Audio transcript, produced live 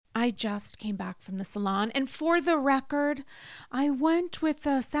I just came back from the salon, and for the record, I went with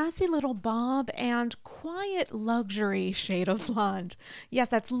a sassy little bob and quiet luxury shade of blonde. Yes,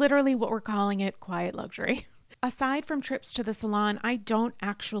 that's literally what we're calling it, quiet luxury. Aside from trips to the salon, I don't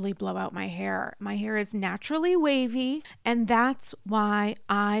actually blow out my hair. My hair is naturally wavy, and that's why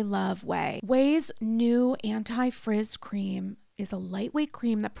I love OUAI. OUAI's new anti-frizz cream is a lightweight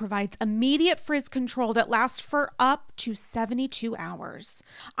cream that provides immediate frizz control that lasts for up to 72 hours.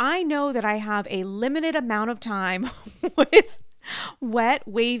 I know that I have a limited amount of time with wet,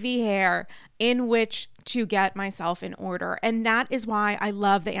 wavy hair in which to get myself in order. And that is why I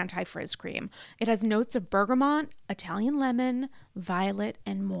love the anti-frizz cream. It has notes of bergamot, Italian lemon, violet,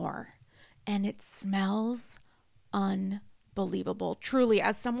 and more. And it smells unbelievable. Truly,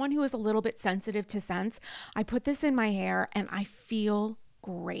 as someone who is a little bit sensitive to scents, I put this in my hair and I feel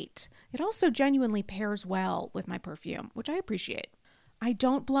great. It also genuinely pairs well with my perfume, which I appreciate. I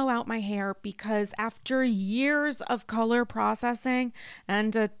don't blow out my hair because after years of color processing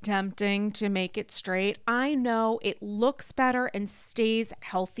and attempting to make it straight, I know it looks better and stays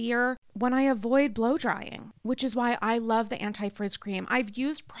healthier when I avoid blow drying, which is why I love the anti-frizz cream. I've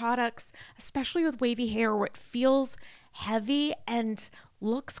used products, especially with wavy hair, where it feels heavy and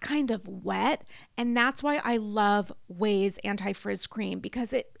looks kind of wet, and that's why I love OUAI's anti-frizz cream,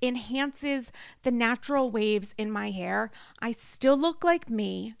 because it enhances the natural waves in my hair. I still look like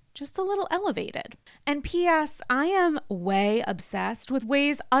me, just a little elevated. And P.S., I am way obsessed with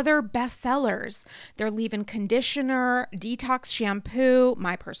OUAI's other bestsellers. Their leave-in conditioner, detox shampoo,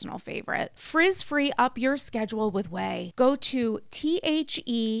 my personal favorite. Frizz-free up your schedule with OUAI. Go to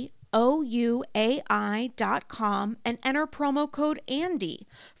TheOuai.com and enter promo code Andy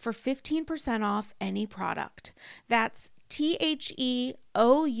for 15% off any product. That's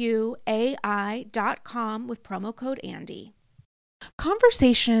TheOuai.com with promo code Andy.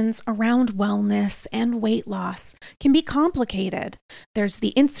 Conversations around wellness and weight loss can be complicated. There's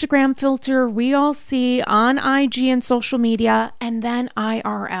the Instagram filter we all see on IG and social media, and then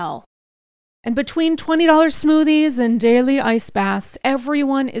IRL. And between $20 smoothies and daily ice baths,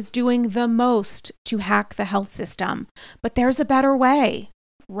 everyone is doing the most to hack the health system. But there's a better way.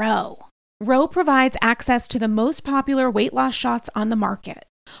 Ro. Ro provides access to the most popular weight loss shots on the market.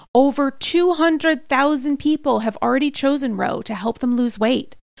 Over 200,000 people have already chosen Ro to help them lose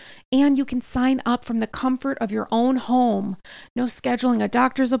weight. And you can sign up from the comfort of your own home. No scheduling a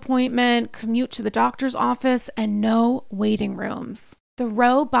doctor's appointment, commute to the doctor's office, and no waiting rooms. The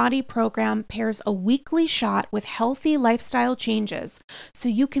Ro Body Program pairs a weekly shot with healthy lifestyle changes, so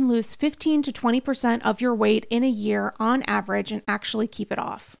you can lose 15 to 20% of your weight in a year on average and actually keep it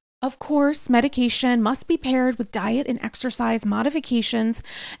off. Of course, medication must be paired with diet and exercise modifications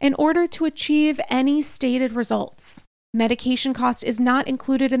in order to achieve any stated results. Medication cost is not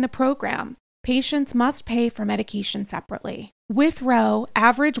included in the program. Patients must pay for medication separately. With Ro,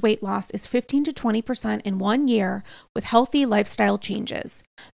 average weight loss is 15 to 20% in 1 year with healthy lifestyle changes.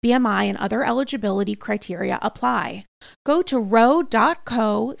 BMI and other eligibility criteria apply. Go to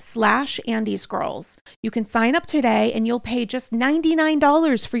ro.co/AndyScrolls. You can sign up today and you'll pay just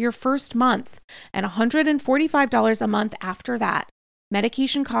 $99 for your first month and $145 a month after that.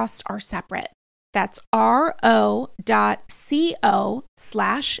 Medication costs are separate. That's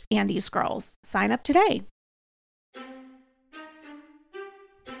ro.co/AndyScrolls. Sign up today.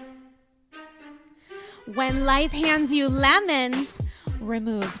 When life hands you lemons,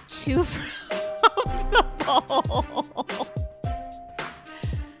 remove 2 from the bowl.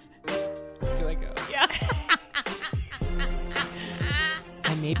 Do I go? Yeah.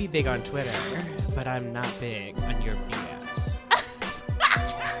 I may be big on Twitter, but I'm not big on your BS.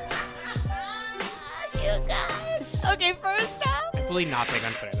 You guys. Okay, first off. I'm fully not big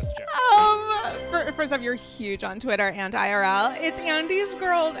on Twitter. That's a joke. First off, you're huge on Twitter and IRL. It's Andy's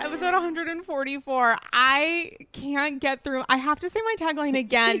Girls, episode 144. I can't get through. I have to say my tagline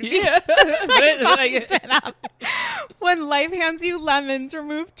again. Yeah. I fucked it up. When life hands you lemons,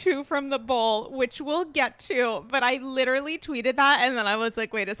 remove 2 from the bowl, which we'll get to. But I literally tweeted that, and then I was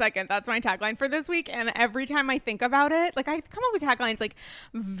like, wait a second, that's my tagline for this week. And every time I think about it, like I come up with taglines like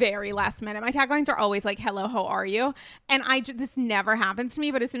very last minute. My taglines are always like, hello, how are you? And this never happens to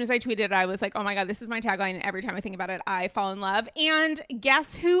me. But as soon as I tweeted it, I was like, oh my God, this is my tagline. And every time I think about it, I fall in love. And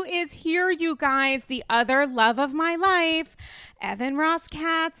guess who is here, you guys? The other love of my life, Evan Ross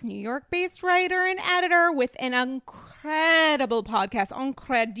Katz, New York-based writer and editor with an incredible podcast,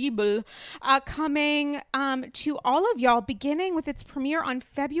 incredible, coming to all of y'all, beginning with its premiere on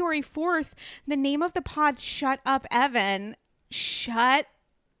February 4th. The name of the pod, Shut Up, Evan. Shut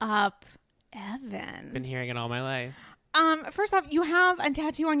Up, Evan. Been hearing it all my life. First off, you have a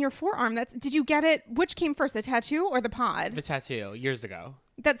tattoo on your forearm. Did you get it? Which came first, the tattoo or the pod? The tattoo years ago.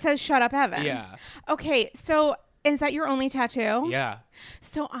 That says "Shut Up, Evan." Yeah. Okay, so is that your only tattoo? Yeah.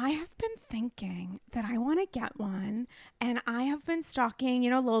 So I have been thinking that I want to get one, and I have been stalking,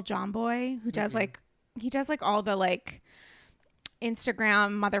 Lil John Boy, who does he does all the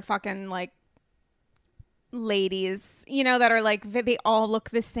Instagram motherfucking ladies, that are they all look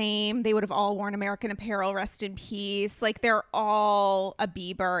the same. They would have all worn American Apparel, rest in peace. They're all a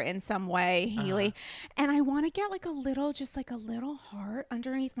Bieber in some way, Haley. And I want to get a little heart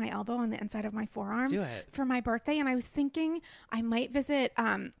underneath my elbow on the inside of my forearm. Do it. For my birthday. And I was thinking I might visit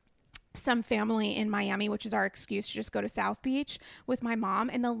some family in Miami, which is our excuse to just go to South Beach with my mom.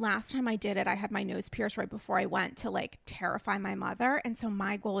 And the last time I did it, I had my nose pierced right before I went to terrify my mother. And so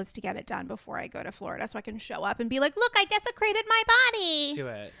my goal is to get it done before I go to Florida so I can show up and be like, look, I desecrated my body. Do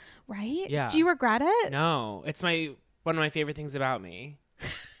it. Right? Yeah. Do you regret it? No, it's one of my favorite things about me.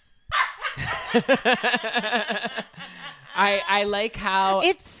 I like how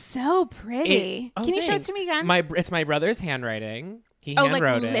it's so pretty. Can you show it to me again? It's my brother's handwriting. He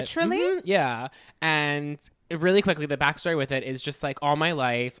handwrote it. Literally? Mm-hmm. Yeah. And really quickly, the backstory with it is just all my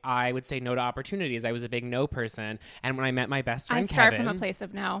life, I would say no to opportunities. I was a big no person. And when I met my best friend, I start Kevin, from a place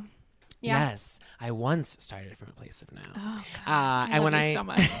of no. Yeah. Yes, I once started from a place of no. Oh, God. I love you so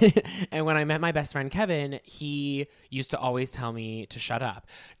much. And when I met my best friend Kevin, he used to always tell me to shut up.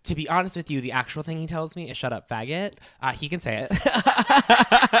 To be honest with you, the actual thing he tells me is "shut up, faggot." He can say it,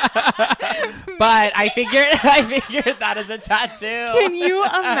 but I figured that is a tattoo. Can you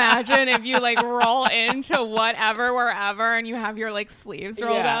imagine if you roll into wherever, and you have your sleeves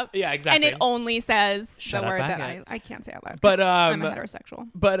rolled up? Yeah, exactly. And it only says Shut the up, word faggot. that I can't say out loud. But I'm a heterosexual.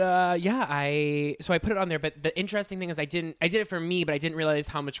 But yeah, so I put it on there. But the interesting thing is, I did it for me, but I didn't realize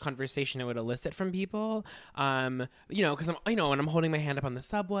how much conversation it would elicit from people. Because I'm, when I'm holding my hand up on the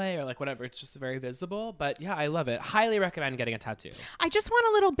subway or whatever, it's just very visible. But yeah, I love it. Highly recommend getting a tattoo. I just want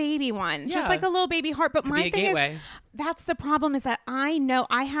a little baby one, just a little baby heart. But my thing is, that's the problem, is that I know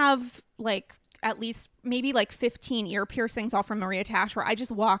I have at least maybe 15 ear piercings, all from Maria Tash, where I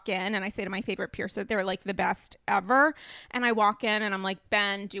just walk in and I say to my favorite piercer, they're the best ever. And I walk in and I'm like,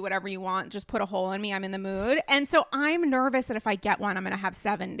 Ben, do whatever you want. Just put a hole in me. I'm in the mood. And so I'm nervous that if I get one, I'm going to have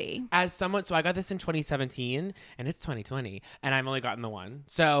 70. So I got this in 2017 and it's 2020 and I've only gotten the one.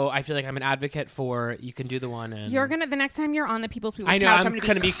 So I feel like I'm an advocate for, you can do the one. And the next time you're on the People's I know, Couch, I'm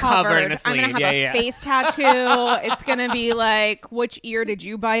going to be covered in a sleeve. I'm going to have a face tattoo. It's going to be which ear did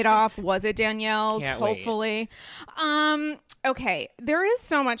you bite off? Was it Danielle's? Can't Hopefully. Okay, there is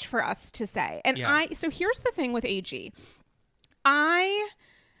so much for us to say. And so here's the thing with AG. I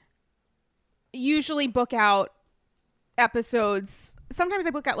usually book out episodes. Sometimes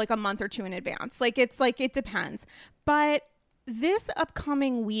I book out a month or two in advance. It depends. But this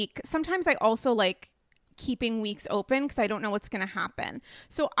upcoming week, sometimes I also keeping weeks open because I don't know what's going to happen.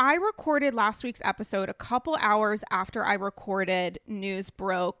 So I recorded last week's episode a couple hours after I recorded news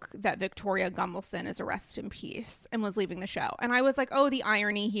broke that Victoria Gumbelson is a rest in peace and was leaving the show. And I was like, oh, the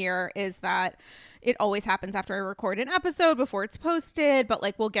irony here is that it always happens after I record an episode before it's posted, but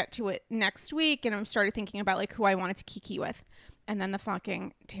we'll get to it next week. And I started thinking about who I wanted to kiki with. And then the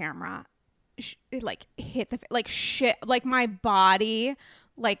fucking Tamra, it hit the, shit, my body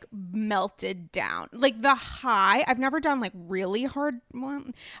melted down. The high, I've never done really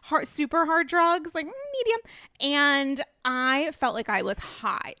super hard drugs, medium. And I felt like I was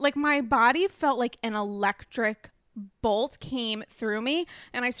high. My body felt like an electric bolt came through me.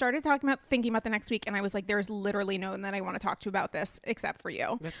 And I started thinking about the next week. And I was like, there's literally no one that I want to talk to about this except for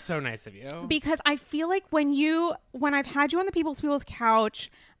you. That's so nice of you. Because I feel like when I've had you on the People's Couch,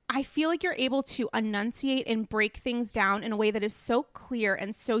 I feel like you're able to enunciate and break things down in a way that is so clear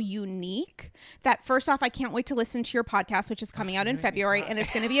and so unique that, first off, I can't wait to listen to your podcast, which is coming out in February, and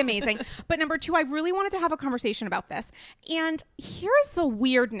it's going to be amazing. But number two, I really wanted to have a conversation about this. And here's the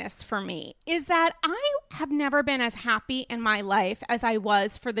weirdness for me, is that I have never been as happy in my life as I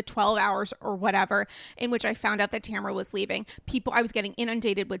was for the 12 hours or whatever in which I found out that Tamra was leaving. I was getting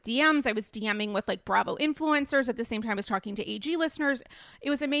inundated with DMs. I was DMing with Bravo influencers. At the same time, I was talking to AG listeners. It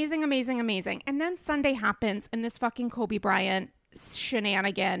was amazing. And then Sunday happens and this fucking Kobe Bryant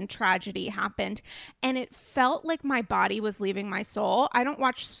shenanigan tragedy happened, and it felt like my body was leaving my soul. I don't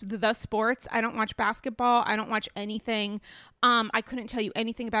watch the sports. I don't watch basketball. I don't watch anything. I couldn't tell you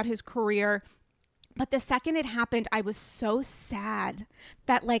anything about his career. But the second it happened, I was so sad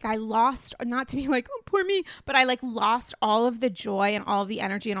that like I lost, not to be like, oh, poor me, but I like lost all of the joy and all of the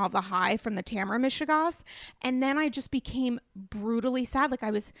energy and all of the high from the Tamara Michigas. And then I just became brutally sad. Like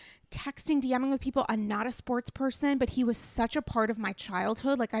I was texting, DMing with people. I'm not a sports person, but he was such a part of my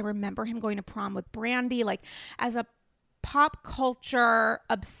childhood. Like I remember him going to prom with Brandy. Like as a pop culture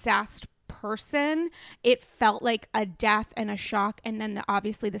obsessed person, it felt like a death and a shock. And then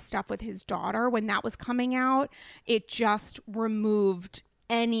obviously the stuff with his daughter when that was coming out, it just removed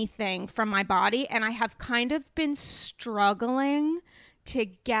anything from my body. And I have kind of been struggling to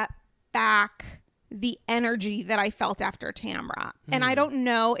get back the energy that I felt after Tamra. And I don't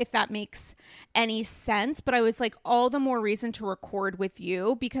know if that makes any sense, but I was like, all the more reason to record with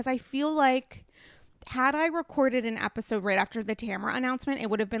you, because I feel like had I recorded an episode right after the Tamara announcement, it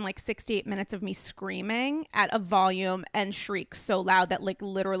would have been like 68 minutes of me screaming at a volume and shrieks so loud that like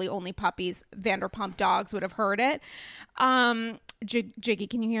literally only puppies, Vanderpump dogs would have heard it. Jiggy,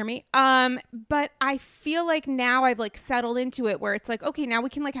 can you hear me? But I feel like now I've like settled into it where it's like, okay, now we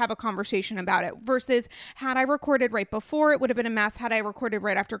can like have a conversation about it, versus had I recorded right before, it would have been a mess. Had I recorded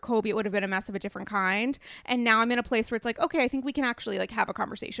right after Kobe, it would have been a mess of a different kind. And now I'm in a place where it's like, okay, I think we can actually like have a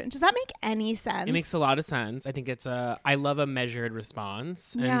conversation. Does that make any sense? It makes a lot of sense. I think I love a measured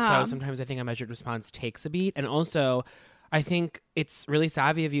response. And Yeah. so sometimes I think a measured response takes a beat. And also I think it's really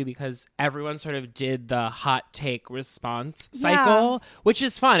savvy of you because everyone sort of did the hot take response cycle, which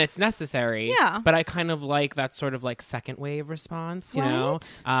is fun. It's necessary. Yeah. But I kind of like that sort of like second wave response, you know,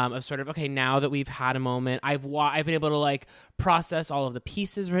 Right. of sort of, okay, now that we've had a moment, I've been able to like process all of the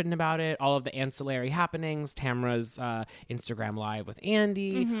pieces written about it, all of the ancillary happenings, Tamara's Instagram live with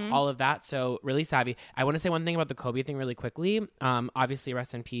Andy, all of that. So really savvy. I want to say one thing about the Kobe thing really quickly. Obviously,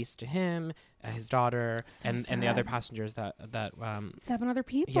 rest in peace to him, his daughter, and the other sad. passengers that 7 other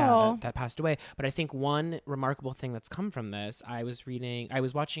people. that passed away. But I think one remarkable thing that's come from this, I was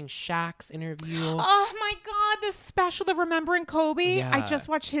watching Shaq's interview. Oh my God, the special, the Remembering Kobe. Yeah. I just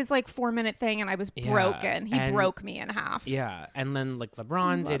watched his like 4-minute thing and I was broken. He and- broke me in half. Yeah, and then like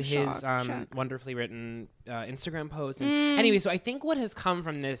LeBron did his Shaq. wonderfully written Instagram post. And anyway, so I think what has come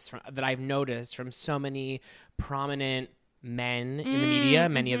from this that I've noticed from so many prominent men in the media,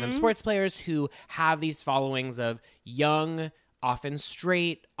 many of them sports players, who have these followings of young, often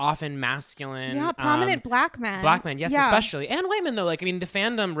straight, often masculine. Yeah, prominent black men. Black men, yes, Yeah. especially. And white men, though. Like, I mean, the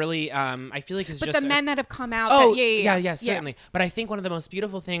fandom really, I feel like is But just... the men that have come out. Oh, yeah, certainly. But I think one of the most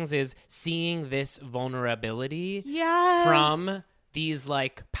beautiful things is seeing this vulnerability Yes. from these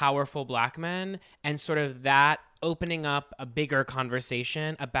like powerful black men, and sort of that opening up a bigger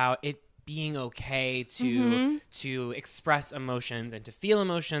conversation about it being okay to express emotions and to feel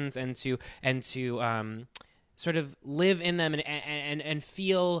emotions and to sort of live in them and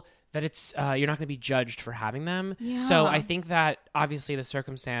feel that it's you're not going to be judged for having them. Yeah. So I think that obviously the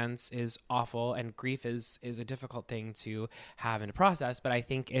circumstance is awful and grief is a difficult thing to have and to process. But I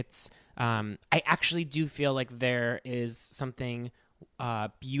think it's I actually do feel like there is something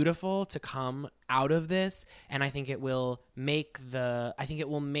beautiful to come out of this, and I think it will make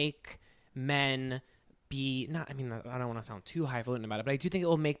men be not. I mean, I don't want to sound too highfalutin about it, but I do think it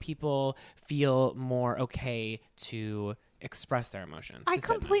will make people feel more okay to express their emotions. I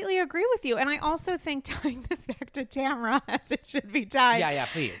completely agree with you. And I also think tying this back to Tamra as it should be tied. Yeah,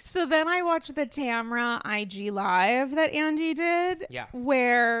 please. So then I watched the Tamra IG live that Andy did. Yeah.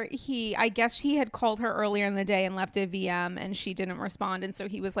 Where I guess he had called her earlier in the day and left a VM and she didn't respond. And so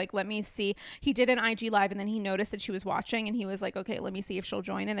he was like, let me see. He did an IG live and then he noticed that she was watching and he was like, okay, let me see if she'll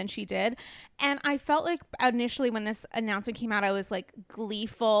join. And then she did. And I felt like initially when this announcement came out, I was like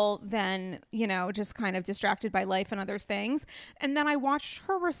gleeful, then, just kind of distracted by life and other things. And then I watched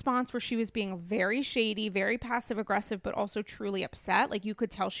her response where she was being very shady, very passive aggressive, but also truly upset. Like you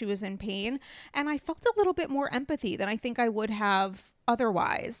could tell she was in pain. And I felt a little bit more empathy than I think I would have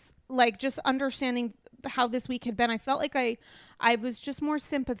otherwise. Like just understanding how this week had been. I felt like I was just more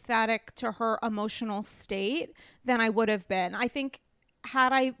sympathetic to her emotional state than I would have been. I think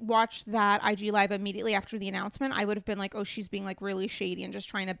had I watched that IG live immediately after the announcement, I would have been like, oh, she's being like really shady and just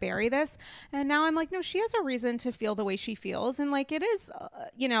trying to bury this. And now I'm like, no, she has a reason to feel the way she feels. And like, it is,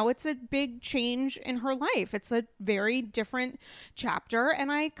 it's a big change in her life. It's a very different chapter.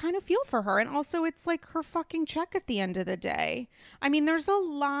 And I kind of feel for her. And also it's like her fucking check at the end of the day. I mean, there's a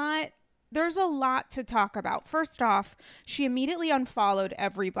lot to talk about. First off, she immediately unfollowed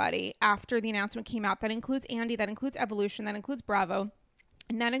everybody after the announcement came out. That includes Andy, that includes Evolution, that includes Bravo.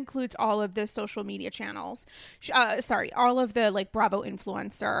 And that includes all of the social media channels. All of the like Bravo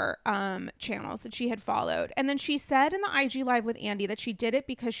influencer channels that she had followed. And then she said in the IG Live with Andy that she did it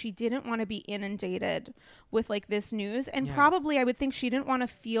because she didn't want to be inundated with like this news. And probably I would think she didn't want to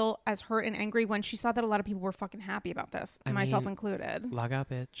feel as hurt and angry when she saw that a lot of people were fucking happy about this, myself included. Log out,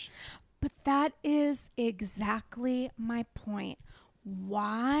 bitch. But that is exactly my point.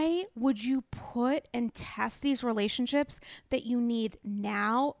 Why would you put and test these relationships that you need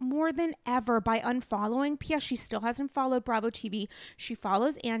now more than ever by unfollowing? P.S. She still hasn't followed Bravo TV. She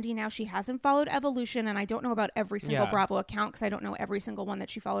follows Andy now. She hasn't followed Evolution. And I don't know about every single Bravo account because I don't know every single one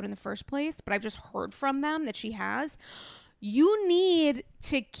that she followed in the first place. But I've just heard from them that she has. You need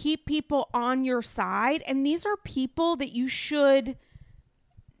to keep people on your side. And these are people that you should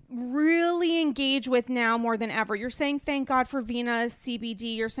really engage with now more than ever. You're saying thank God for Vina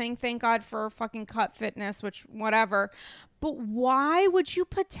CBD. You're saying thank God for fucking Cut Fitness, which whatever. But why would you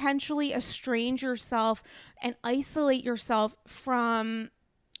potentially estrange yourself and isolate yourself from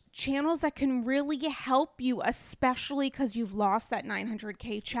channels that can really help you, especially because you've lost that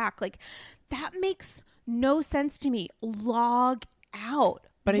 900K check? Like, that makes no sense to me. Log out.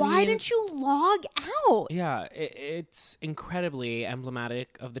 But why didn't you log out? Yeah, it's incredibly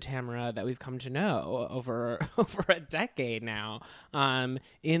emblematic of the Tamara that we've come to know over a decade now.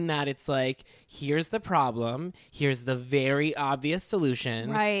 In that it's like, here's the problem, here's the very obvious solution,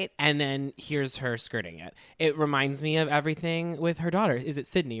 right? And then here's her skirting it. It reminds me of everything with her daughter. Is it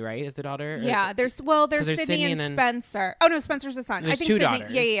Sydney? Right? Is the daughter? Yeah, there's Sydney and Spencer. Oh no, Spencer's the son. There's I think two Sydney,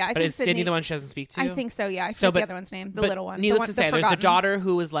 daughters. Yeah. But is Sydney the one she doesn't speak to? I think so. Yeah, I forget the other one's name. The little one. Needless to say, there's the forgotten. daughter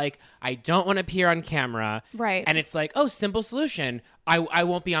who was like, I don't want to appear on camera. Right. And it's like, oh, simple solution. I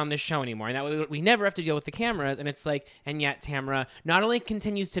won't be on this show anymore. And that way we never have to deal with the cameras. And it's like, and yet Tamara not only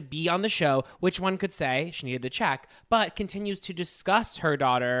continues to be on the show, which one could say she needed the check, but continues to discuss her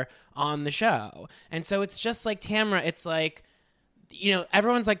daughter on the show. And so it's just like Tamara, it's like, you know,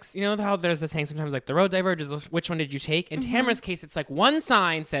 everyone's like, you know how there's the saying sometimes like the road diverges, which one did you take? In Tamara's case, it's like one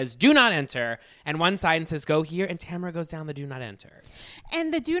sign says do not enter and one sign says go here, and Tamara goes down the do not enter.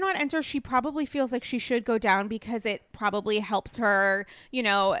 And the do not enter, she probably feels like she should go down because it probably helps her, you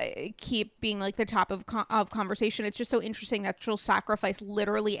know, keep being like the top of conversation. It's just so interesting that she'll sacrifice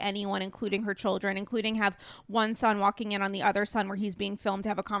literally anyone, including her children, including have one son walking in on the other son where he's being filmed to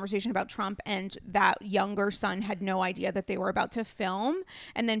have a conversation about Trump, and that younger son had no idea that they were about to film,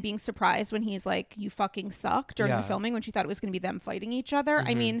 and then being surprised when he's like, you fucking suck during the filming, when she thought it was going to be them fighting each other.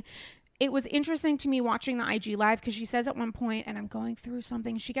 I mean, it was interesting to me watching the IG Live because she says at one point, and I'm going through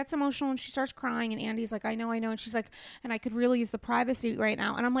something, she gets emotional and she starts crying, and Andy's like, I know. And she's like, and I could really use the privacy right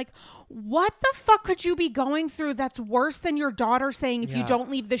now. And I'm like, what the fuck could you be going through that's worse than your daughter saying, if you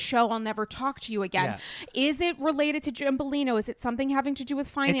don't leave the show, I'll never talk to you again? Is it related to Jim Bellino? Is it something having to do with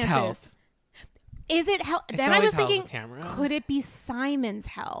finances? It's health. Is it health? Then I was thinking, could it be Simon's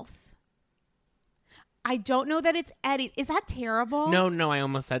health? I don't know that it's Eddie. Is that terrible? No, I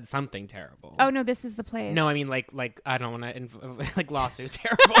almost said something terrible. Oh no, this is the place. No, I mean like I don't want to like lawsuit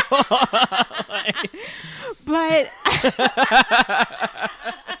terrible. But how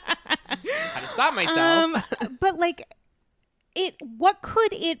to stop myself. But like, what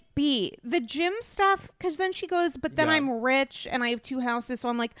could it be? The gym stuff? Because then she goes, but then I'm rich and I have 2 houses. So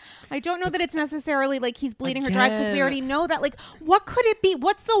I'm like, I don't know that it's necessarily like he's bleeding her dry, because we already know that. Like, what could it be?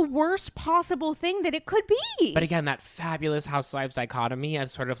 What's the worst possible thing that it could be? But again, that fabulous housewives dichotomy of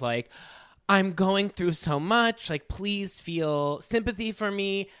sort of like, I'm going through so much, like, please feel sympathy for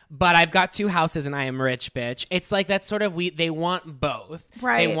me, but I've got 2 houses and I am rich, bitch. It's like that sort of, they want both.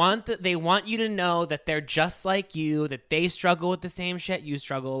 Right. They want you to know that they're just like you, that they struggle with the same shit you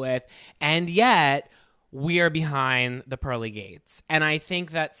struggle with, and yet we are behind the pearly gates. And I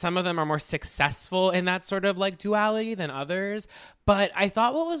think that some of them are more successful in that sort of like duality than others. But I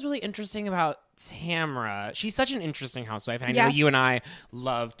thought what was really interesting about Tamara, she's such an interesting housewife, and I know you and I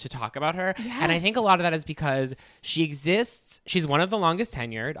love to talk about her. And I think a lot of that is because she exists. She's one of the longest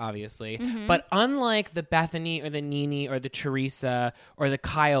tenured, obviously, but unlike the Bethany or the Nene or the Teresa or the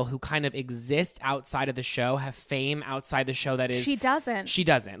Kyle, who kind of exist outside of the show, have fame outside the show, that is, she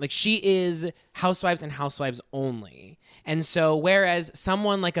doesn't. Like, she is housewives and housewives only. And so whereas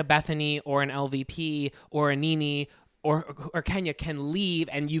someone like a Bethany or an LVP or a Nene or Kenya can leave,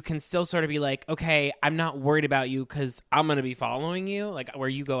 and you can still sort of be like, okay, I'm not worried about you because I'm going to be following you. Like, where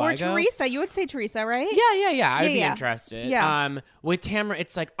you go, I go. Or Teresa. You would say Teresa, right? Yeah. I would be interested. Yeah. With Tamara,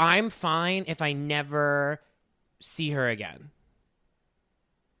 it's like, I'm fine if I never see her again.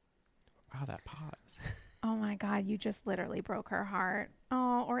 Wow, that pause. Oh my God, you just literally broke her heart.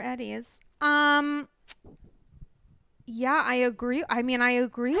 Oh, or Eddie's. Yeah, I agree. I mean, I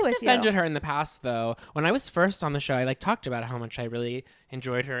agree with you. Defended her in the past, though. When I was first on the show, I like talked about how much I really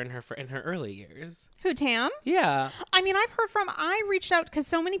enjoyed her in her early years. Who, Tam? Yeah. I mean, I reached out because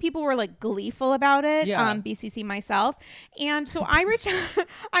so many people were like gleeful about it. Yeah. BCC myself. And so I reached out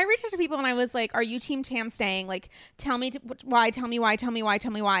to people and I was like, are you team Tam staying? Like, tell me why, tell me why, tell me why,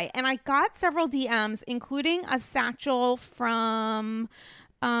 tell me why. And I got several DMs, including a Satchel from...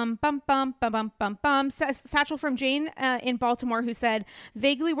 Satchel from Jane in Baltimore, who said,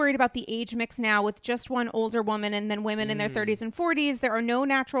 vaguely worried about the age mix now with just one older woman and then women in their 30s and 40s. There are no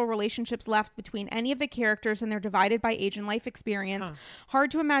natural relationships left between any of the characters and they're divided by age and life experience. Hard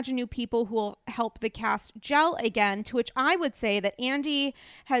to imagine new people who will help the cast gel again, to which I would say that Andy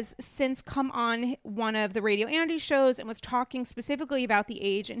has since come on one of the Radio Andy shows and was talking specifically about the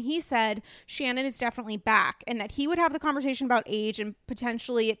age, and he said Shannon is definitely back and that he would have the conversation about age and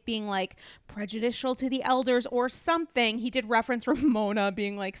potentially it being like prejudicial to the elders or something. He did reference Ramona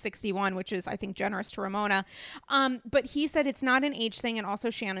being like 61, which is, I think, generous to Ramona. But he said it's not an age thing, and also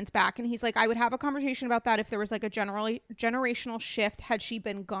Shannon's back. And he's like, I would have a conversation about that if there was like a generational shift had she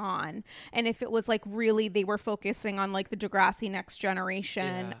been gone. And if it was like really they were focusing on like the Degrassi Next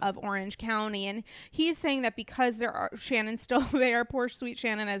Generation of Orange County. And he's saying that because Shannon's still there, poor sweet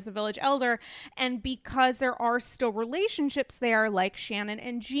Shannon as the village elder, and because there are still relationships there like Shannon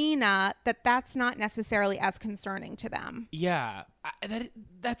and Gina, that's not necessarily as concerning to them. Yeah.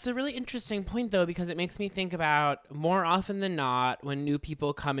 That's a really interesting point, though, because it makes me think about more often than not, when new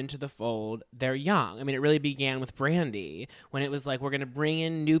people come into the fold, they're young. I mean, it really began with Brandy, when it was like, we're going to bring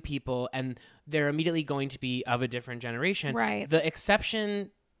in new people and they're immediately going to be of a different generation. Right. The exception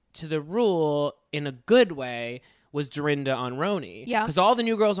to the rule, in a good way, was Dorinda on Roni. Yeah. Because all the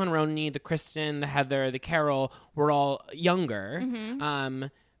new girls on Roni, the Kristen, the Heather, the Carol, were all younger. Mm-hmm.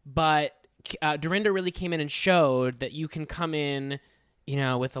 But Dorinda really came in and showed that you can come in, you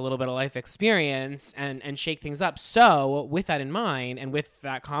know, with a little bit of life experience and shake things up. So with that in mind, and with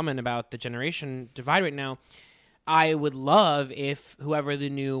that comment about the generation divide right now, I would love if whoever the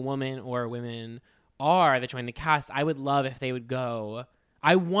new woman or women are that join the cast, I would love if they would go...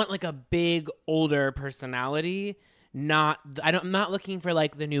 I want like a big older personality. I'm not looking for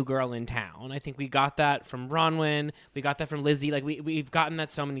like the new girl in town. I think we got that from Bronwyn. We got that from Lizzie. Like we've gotten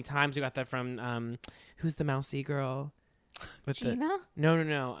that so many times. We got that from who's the mousy girl? With Gina?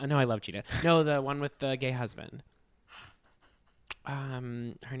 No. I love Gina. No, the one with the gay husband.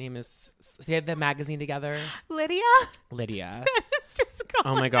 Her name is. They had the magazine together. Lydia. It's just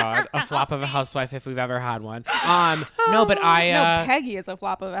oh my god, a flop of a housewife if we've ever had one. No, but no, Peggy is a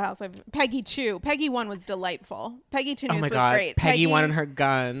flop of a housewife. Peggy 2. Peggy 1 was delightful. Peggy 2 news was great. Peggy 1 and her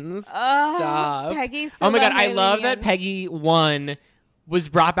guns. Stop. Peggy's oh my god, I love that Peggy 1 was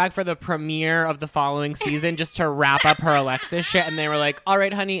brought back for the premiere of the following season just to wrap up her Alexis shit, and they were like, all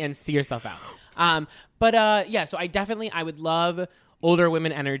right, honey, and see yourself out. Yeah, so I would love older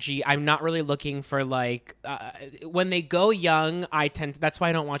women energy. I'm not really looking for like, when they go young, that's why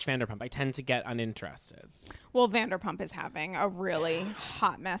I don't watch Vanderpump. I tend to get uninterested. Well, Vanderpump is having a really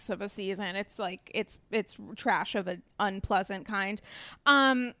hot mess of a season. It's like, it's trash of an unpleasant kind.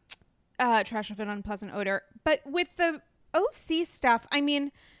 Trash of an unpleasant odor. But with the OC stuff, I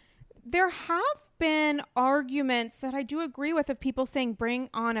mean, there have been arguments that I do agree with of people saying bring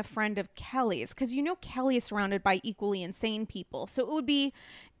on a friend of Kelly's, because you know Kelly is surrounded by equally insane people. So it would be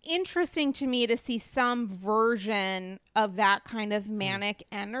interesting to me to see some version of that kind of manic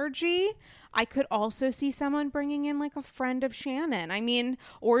energy. I could also see someone bringing in like a friend of Shannon. I mean,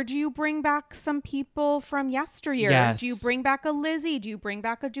 or do you bring back some people from yesteryear? Yes. Do you bring back a Lizzie? Do you bring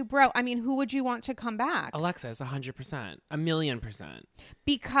back a Dubrow? I mean, who would you want to come back? Alexis, 100%, 1,000,000%.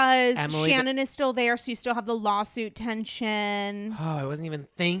 Because Emily, Shannon is still there, so you still have the lawsuit tension. Oh, I wasn't even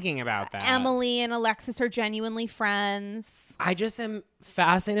thinking about that. Emily and Alexis are genuinely friends. I just am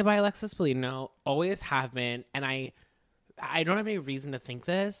fascinated by Alexis Polino, always have been, and I don't have any reason to think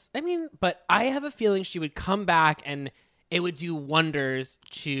this. I mean, but I have a feeling she would come back and it would do wonders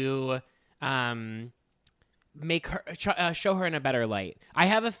to make her show her in a better light. I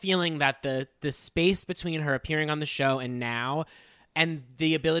have a feeling that the space between her appearing on the show and now, and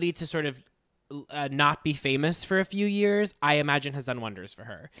the ability to sort of not be famous for a few years, I imagine has done wonders for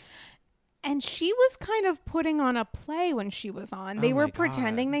her. And she was kind of putting on a play when she was on. They were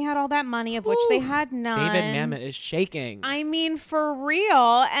pretending they had all that money, of which they had none. David Mamet is shaking. I mean, for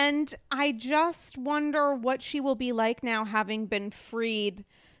real. And I just wonder what she will be like now, having been freed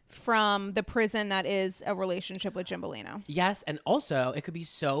from the prison that is a relationship with Jim Bellino. Yes, and also it could be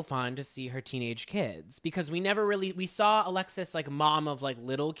so fun to see her teenage kids because we saw Alexis like mom of like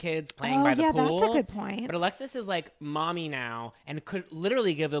little kids playing by the pool. That's a good point. But Alexis is like mommy now and could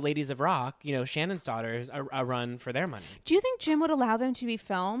literally give the ladies of rock, you know, Shannon's daughters, a run for their money. Do you think Jim would allow them to be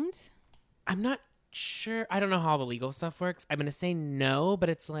filmed? I'm not sure. I don't know how the legal stuff works. I'm gonna say no, but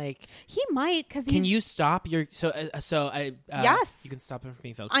it's like He might, because can you stop your yes, you can stop him from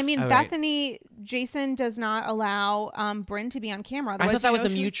being filmed. I mean, Oh, right. Bethany, Jason does not allow Bryn to be on camera. I Otherwise, thought that you was know a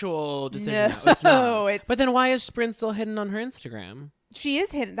she- mutual decision. No, No, it's not. it's- But then why is Bryn still hidden on her Instagram? She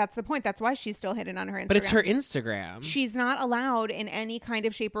is hidden. That's the point. That's why she's still hidden on her Instagram. But it's her Instagram. She's not allowed in any kind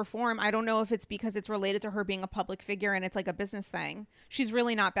of shape or form. I don't know if it's because it's related to her being a public figure and it's like a business thing. She's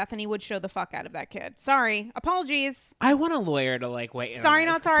really not. Bethany would show the fuck out of that kid. Sorry. Apologies. I want a lawyer to like wait. Sorry,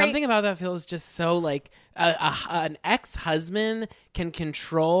 not sorry. Something about that feels just so like an ex-husband can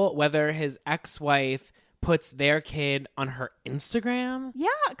control whether his ex-wife puts their kid on her Instagram. Yeah,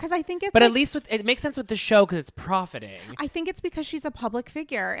 because I think it's But like, at least it makes sense with the show because it's profiting. I think it's because she's a public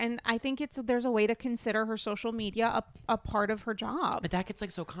figure, and I think there's a way to consider her social media a part of her job. But that gets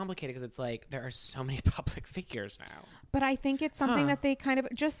like so complicated because it's like there are so many public figures now. But I think it's something Huh. that they kind of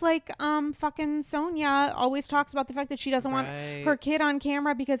just like fucking Sonia always talks about the fact that she doesn't want Right. her kid on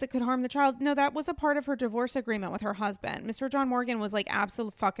camera because it could harm the child. No, that was a part of her divorce agreement with her husband. Mr. John Morgan was like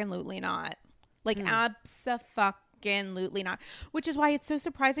absolutely not. Like abso-fucking-lutely not. Which is why it's so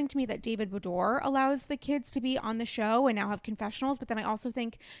surprising to me that David Bedour allows the kids to be on the show and now have confessionals. But then I also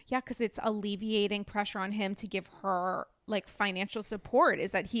think, yeah, because it's alleviating pressure on him to give her like financial support,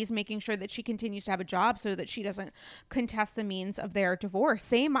 is that he's making sure that she continues to have a job so that she doesn't contest the means of their divorce.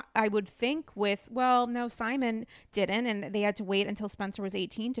 Same, I would think with, well, no, Simon didn't, and they had to wait until Spencer was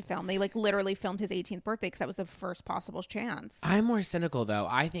 18 to film. They like literally filmed his 18th birthday because that was the first possible chance. I'm more cynical though.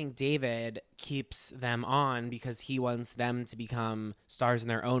 I think David keeps them on because he wants them to become stars in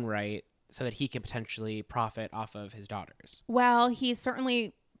their own right so that he can potentially profit off of his daughters. Well, he's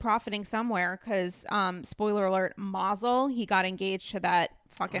certainly profiting somewhere because spoiler alert, Mazel, he got engaged to that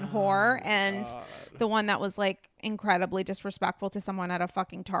fucking whore, and the one that was like incredibly disrespectful to someone at a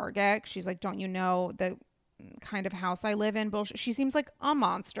fucking Target. She's like, don't you know the kind of house I live in? Bullshit. She seems like a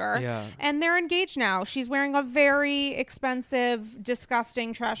monster. Yeah. And they're engaged now. She's wearing a very expensive,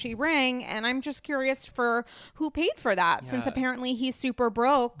 disgusting, trashy ring, and I'm just curious for who paid for that, since Yeah. apparently he's super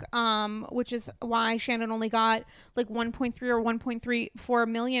broke, which is why Shannon only got like 1.3 or 1.34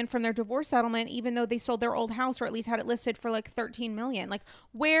 million from their divorce settlement, even though they sold their old house, or at least had it listed for like 13 million. Like,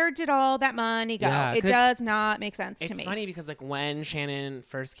 where did all that money go? Yeah, it 'cause does not make sense to It's me. funny because like when Shannon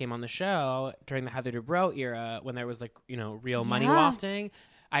first came on the show during the Heather Dubrow era, when there was like, you know, real money Yeah. wafting,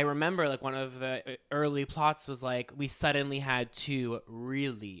 I remember like one of the early plots was like we suddenly had two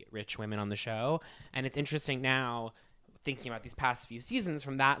really rich women on the show. And it's interesting now thinking about these past few seasons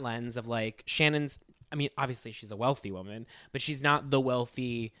from that lens of like Shannon's, I mean, obviously she's a wealthy woman, but she's not the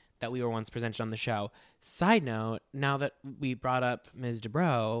wealthy that we were once presented on the show. Side note, now that we brought up Ms.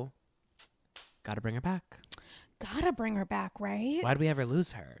 Dubrow, gotta bring her back. Gotta bring her back, right? Why'd we ever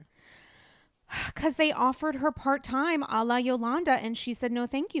lose her? Because they offered her part-time a la Yolanda, and she said, no,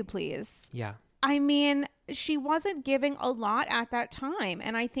 thank you, please. Yeah. I mean, she wasn't giving a lot at that time.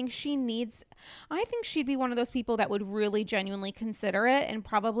 And I think she'd be one of those people that would really genuinely consider it and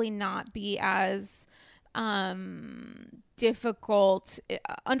probably not be as difficult,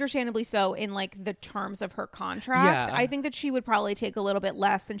 understandably so, in like the terms of her contract. Yeah. I think that she would probably take a little bit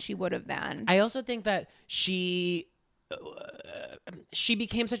less than she would have then. I also think that she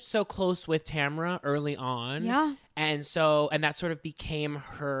became so close with Tamra early on. Yeah. And that sort of became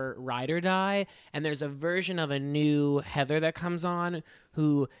her ride or die. And there's a version of a new Heather that comes on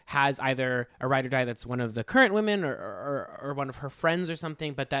who has either a ride or die that's one of the current women or one of her friends or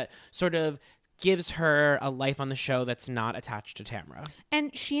something, but that sort of gives her a life on the show that's not attached to Tamra.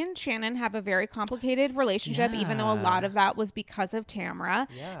 And she and Shannon have a very complicated relationship, even though a lot of that was because of Tamra.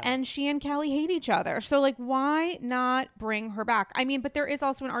 Yeah. And she and Kelly hate each other. So, like, why not bring her back? I mean, but there is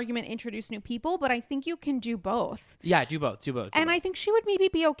also an argument, introduce new people, but I think you can do both. Yeah, do both. And I think she would maybe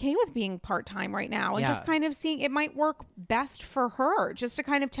be okay with being part-time right now and just Yeah. kind of seeing it might work best for her, just to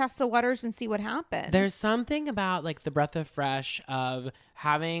kind of test the waters and see what happens. There's something about like the breath of fresh of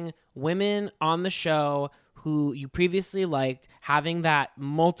having women on the show who you previously liked, having that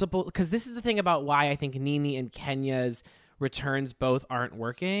multiple, because this is the thing about why I think Nene and Kenya's returns both aren't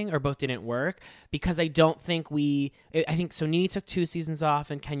working or both didn't work, because I don't think I think so Nene took 2 seasons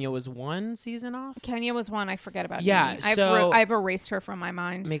off and Kenya was 1 season off. Kenya was one I forget about. Yeah, Nene. so- I've erased her from my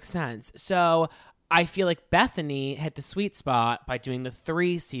mind. Makes sense. So I feel like Bethany hit the sweet spot by doing the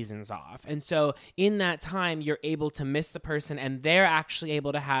 3 seasons off. And so in that time, you're able to miss the person and they're actually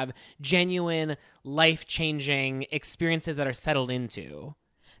able to have genuine life-changing experiences that are settled into.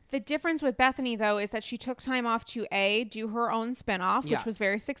 The difference with Bethany, though, is that she took time off to A, do her own spinoff, which was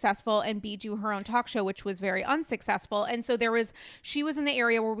very successful, and B, do her own talk show, which was very unsuccessful. And so she was in the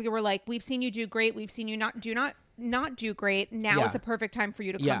area where we were like, we've seen you do great. We've seen you not do great. Now is the perfect time for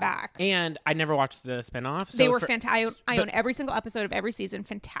you to come back. And I never watched the spinoff. So they were fantastic. I own every single episode of every season.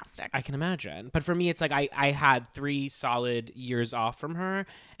 Fantastic. I can imagine. But for me, it's like I had 3 solid years off from her.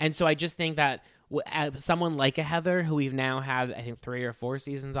 And so I just think that someone like a Heather, who we've now had, I think 3 or 4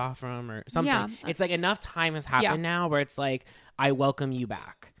 seasons off from or something, it's like enough time has happened now where it's like, I welcome you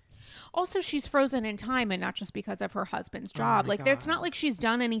back. Also, she's frozen in time and not just because of her husband's job. It's not like she's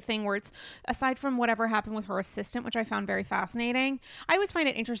done anything where it's, aside from whatever happened with her assistant, which I found very fascinating. I always find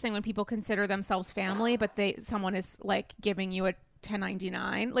it interesting when people consider themselves family, but someone is like giving you a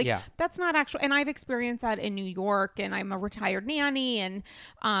 1099. That's not actual. And I've experienced that in New York, and I'm a retired nanny and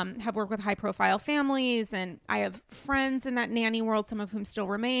have worked with high profile families, and I have friends in that nanny world, some of whom still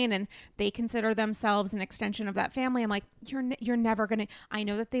remain, and they consider themselves an extension of that family. I'm like, you're never gonna, I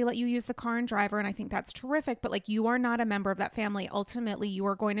know that they let you use the car and driver, and I think that's terrific, but like, you are not a member of that family. Ultimately, you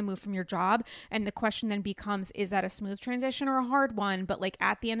are going to move from your job, and the question then becomes, is that a smooth transition or a hard one? But like,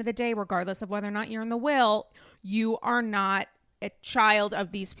 at the end of the day, regardless of whether or not you're in the will, you are not a child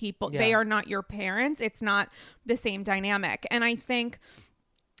of these people. They are not your parents. It's not the same dynamic. And I think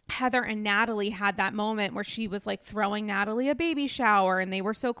Heather and Natalie had that moment where she was like throwing Natalie a baby shower and they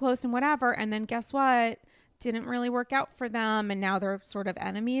were so close and whatever. And then guess what? Didn't really work out for them. And now they're sort of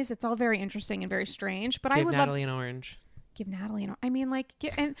enemies. It's all very interesting and very strange. But I would Natalie an orange. Give Natalie an, I mean, like,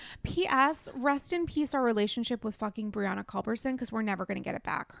 and P.S. rest in peace our relationship with fucking Brianna Culberson, because we're never going to get it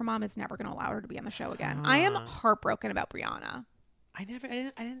back. Her mom is never going to allow her to be on the show again. I am heartbroken about Brianna. I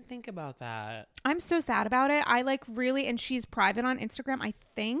didn't think about that. I'm so sad about it. I like really, and she's private on Instagram, I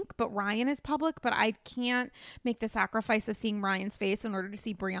think, but Ryan is public, but I can't make the sacrifice of seeing Ryan's face in order to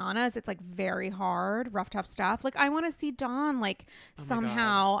see Brianna's. It's like very hard, rough, tough stuff. Like, I want to see Dawn, like,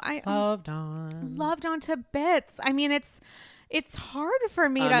 somehow. I love Dawn. Love Dawn to bits. I mean, it's hard for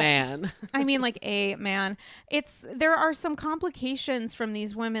me I mean, like, man, there are some complications from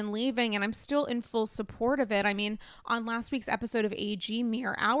these women leaving, and I'm still in full support of it. I mean, on last week's episode of AG,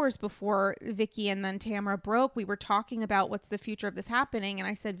 mere hours before Vicky and then Tamra broke, we were talking about what's the future of this happening. And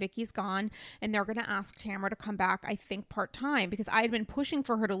I said, Vicky's gone and they're going to ask Tamra to come back, I think part-time, because I had been pushing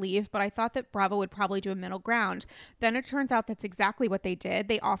for her to leave, but I thought that Bravo would probably do a middle ground. Then it turns out that's exactly what they did.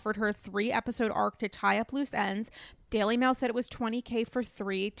 They offered her a 3-episode arc to tie up loose ends. Daily Mail said it was $20,000 for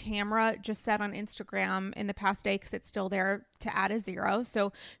 3. Tamra just said on Instagram in the past day, because it's still there, to add a 0.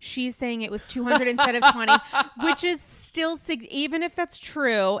 So she's saying it was 200 instead of 20, which is still, even if that's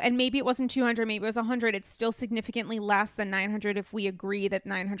true, and maybe it wasn't 200, maybe it was 100, it's still significantly less than 900 if we agree that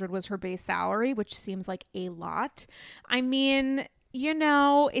 900 was her base salary, which seems like a lot. I mean, you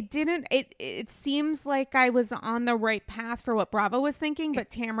know, it seems like I was on the right path for what Bravo was thinking, but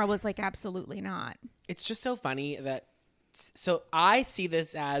Tamra was like, absolutely not. It's just so funny that, so I see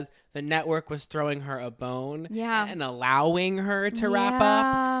this as the network was throwing her a bone and allowing her to wrap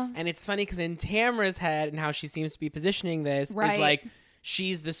up. And it's funny because in Tamra's head and how she seems to be positioning this is like,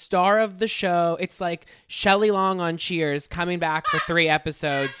 she's the star of the show. It's like Shelley Long on Cheers coming back for 3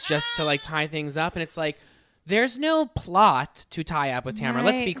 episodes just to like tie things up. And it's like, there's no plot to tie up with Tamra. Right.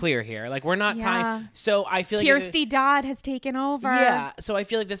 Let's be clear here. Like, we're not tying. So I feel like Kirsty Dodd has taken over. Yeah. So I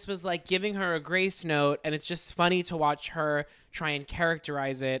feel like this was like giving her a grace note. And it's just funny to watch her try and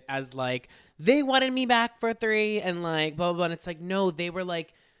characterize it as like, they wanted me back for 3 and like blah, blah, blah. And it's like, no, they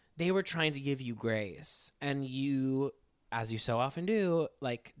were trying to give you grace. And you, as you so often do,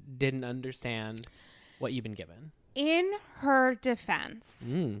 like didn't understand what you've been given. In her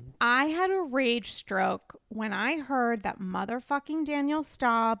defense, I had a rage stroke when I heard that motherfucking Daniel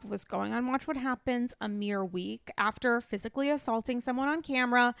Staub was going on Watch What Happens a mere week after physically assaulting someone on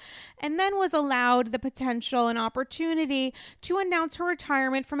camera, and then was allowed the potential and opportunity to announce her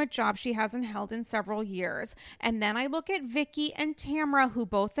retirement from a job she hasn't held in several years. And then I look at Vicky and Tamra, who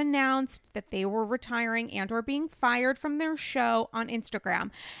both announced that they were retiring and or being fired from their show on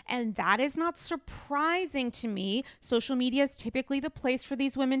Instagram. And that is not surprising to me, agree. Social media is typically the place for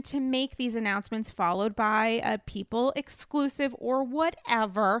these women to make these announcements, followed by a People exclusive or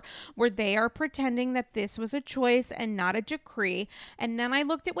whatever, where they are pretending that this was a choice and not a decree. And then I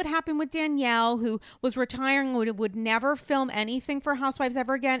looked at what happened with Danielle, who was retiring, would never film anything for Housewives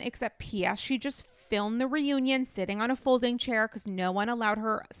ever again, except P.S. she just filmed the reunion sitting on a folding chair because no one allowed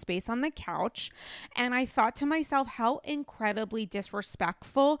her space on the couch. And I thought to myself, how incredibly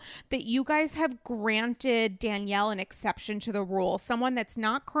disrespectful that you guys have granted Danielle an exception to the rule, someone that's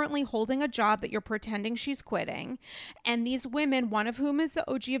not currently holding a job that you're pretending she's quitting. And these women, one of whom is the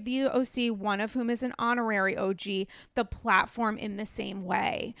OG of the OC, one of whom is an honorary OG, the platform in the same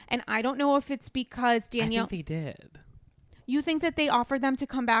way. And I don't know if it's because Danielle... I think they did. You think that they offered them to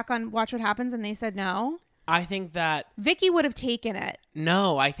come back on Watch What Happens and they said no? I think that Vicky would have taken it.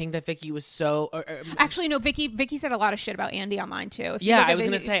 no. I think that Vicky was so. Actually, no. Vicky said a lot of shit about Andy online too. If you Yeah, look at I was Vicky-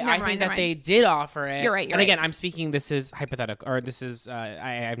 going to say. Never I mind, think never that mind. they did offer it. You're right, you're and again, right. I'm speaking. This is hypothetical, or this is.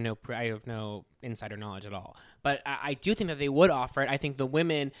 I have no insider knowledge at all. But I do think that they would offer it. I think the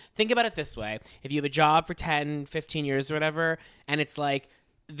women think about it this way: if you have a job for 10, 15 years or whatever, and it's like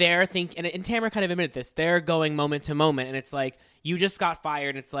they're thinking, and Tamara kind of admitted this, they're going moment to moment, and it's like you just got fired,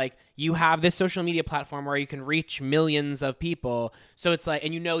 and it's like you have this social media platform where you can reach millions of people, so it's like,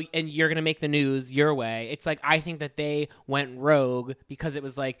 and and you're gonna make the news your way. It's like I think that they went rogue because it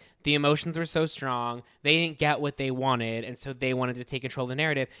was like the emotions were so strong, they didn't get what they wanted, and so they wanted to take control of the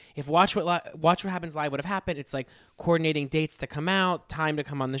narrative. If Watch What Happens Live would have happened, it's like coordinating dates to come out, time to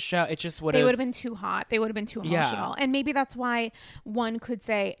come on the show. It just would have. They would have been too hot. They would have been too Yeah. emotional. And maybe that's why one could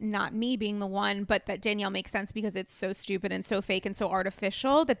say, not me being the one, but that Danielle makes sense because it's so stupid and so fake and so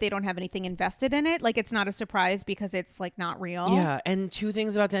artificial that they don't have anything invested in it. Like, it's not a surprise because it's like not real. Yeah, and two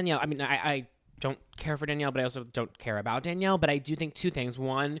things about Danielle. I mean, I don't care for Danielle, but I also don't care about Danielle. But I do think two things.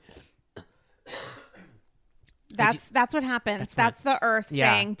 One, That's what happens. That's the earth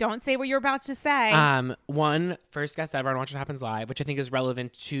Yeah. saying, don't say what you're about to say. one first guest ever on Watch What Happens Live, which I think is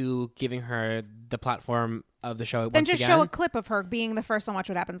relevant to giving her the platform of the show. Then once just again. show a clip of her being the first on Watch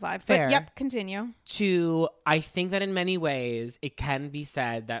What Happens Live. Fair. But yep, continue. Two, I think that in many ways it can be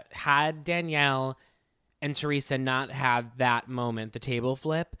said that had Danielle and Teresa not had that moment, the table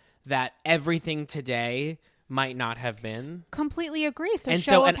flip, that everything today might not have been. Completely agree. So And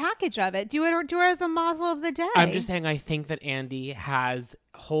show so- a and- package of it. Do it as the muzzle of the day. I'm just saying I think that Andy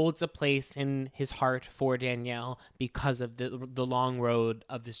holds a place in his heart for Danielle because of the long road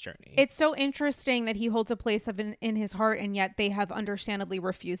of this journey. It's so interesting that he holds a place in his heart, and yet they have understandably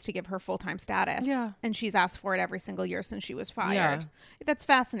refused to give her full-time status. Yeah. And she's asked for it every single year since she was fired. Yeah. That's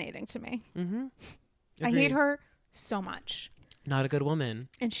fascinating to me. I hate Agreed. her so much. Not a good woman.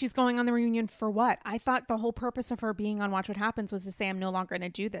 And she's going on the reunion for what? I thought the whole purpose of her being on Watch What Happens was to say, I'm no longer going to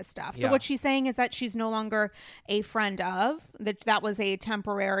do this stuff. So Yeah. what she's saying is that she's no longer a friend of, that was a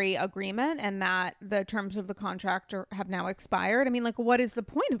temporary agreement, and that the terms of the contract have now expired. I mean, like, what is the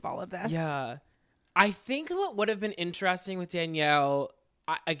point of all of this? Yeah. I think what would have been interesting with Danielle,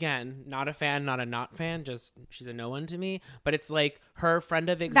 again, not a fan, not a not fan, just she's a no one to me, but it's like her friend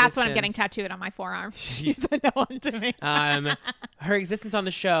of existence. That's what I'm getting tattooed on my forearm. She's a no one to me. Her existence on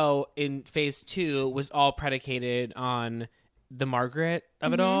the show in phase 2 was all predicated on the Margaret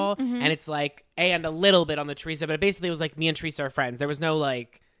of it all. And it's like, and a little bit on the Teresa, but it basically was like me and Teresa are friends. There was no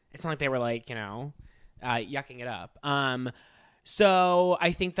like, it's not like they were like, yucking it up. So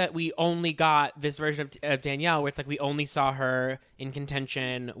I think that we only got this version of Danielle where it's like we only saw her in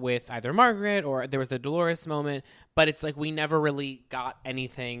contention with either Margaret or there was the Dolores moment, but it's like we never really got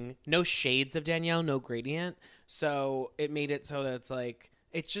anything, no shades of Danielle, no gradient. So it made it so that it's like,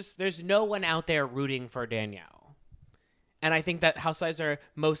 it's just, there's no one out there rooting for Danielle. And I think that Housewives are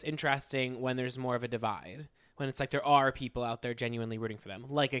most interesting when there's more of a divide. When it's like there are people out there genuinely rooting for them,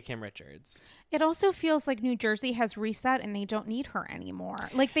 like a Kim Richards. It also feels like New Jersey has reset and they don't need her anymore.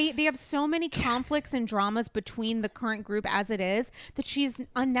 Like they have so many conflicts and dramas between the current group as it is that she's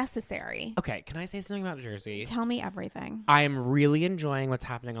unnecessary. Okay, can I say something about Jersey? Tell me everything. I am really enjoying what's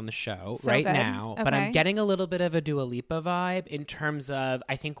happening on the show So right good. now, but Okay. I'm getting a little bit of a Dua Lipa vibe in terms of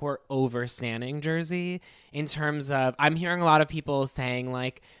I think we're overstanding Jersey in terms of I'm hearing a lot of people saying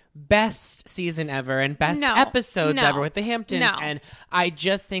like best season ever and best No. episodes No. ever with the Hamptons. No. And I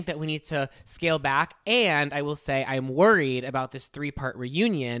just think that we need to scale back. And I will say I'm worried about this 3-part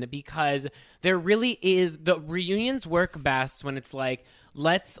reunion because there really is the reunions work best when it's like,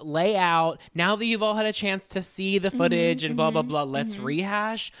 let's lay out now that you've all had a chance to see the footage and blah, blah, blah. Let's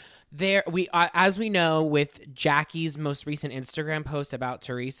rehash. There we as we know with Jackie's most recent Instagram post about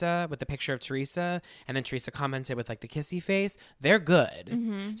Teresa with the picture of Teresa and then Teresa commented with like the kissy face, they're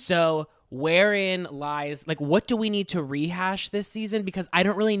good. So wherein lies, like, what do we need to rehash this season? Because I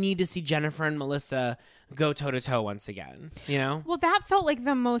don't really need to see Jennifer and Melissa go toe to toe once again, you know? Well, that felt like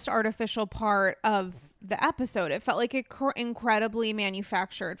the most artificial part of the episode. It felt like an incredibly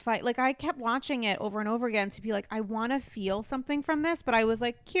manufactured fight. Like, I kept watching it over and over again to be like, I want to feel something from this, but I was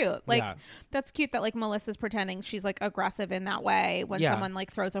like, cute. Like, that's cute that like Melissa's pretending she's like aggressive in that way when someone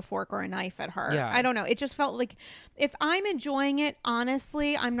like throws a fork or a knife at her. I don't know. It just felt like, if I'm enjoying it,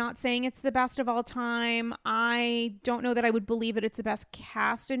 honestly, I'm not saying it's the best of all time. I don't know that I would believe it's the best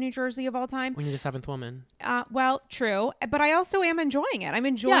cast in New Jersey of all time. We need a seventh woman. Well, true. But I also am enjoying it. I'm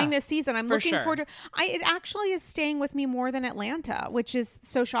enjoying this season. I'm looking forward to it actually is staying with me more than Atlanta, which is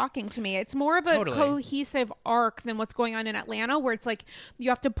so shocking to me. It's more of a cohesive arc than what's going on in Atlanta, where it's like you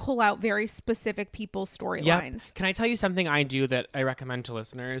have to pull out very specific people's storylines. Yep. Can I tell you something I do that I recommend to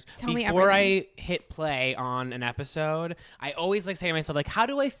listeners? Tell me Before everything. I hit play on an episode, I always like say to myself, like, how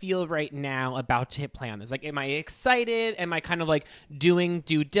do I feel right now about to hit play on this? Like, am I excited? Am I kind of like doing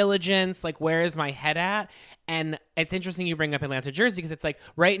due diligence? Like, where is my head at? And it's interesting you bring up Atlanta, Jersey, because it's like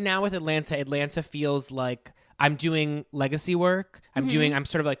right now with Atlanta feels like I'm doing legacy work. I'm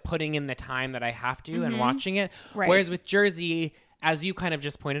sort of like putting in the time that I have to and watching it. Right. Whereas with Jersey, as you kind of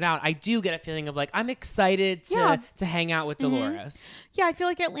just pointed out, I do get a feeling of like, I'm excited to hang out with Dolores. Yeah, I feel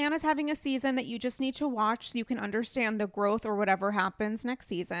like Atlanta's having a season that you just need to watch so you can understand the growth or whatever happens next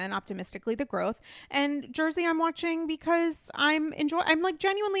season, optimistically the growth. And Jersey I'm watching because I'm like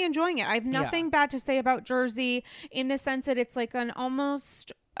genuinely enjoying it. I have nothing bad to say about Jersey in the sense that it's like an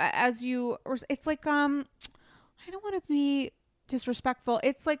almost it's like I don't want to be disrespectful.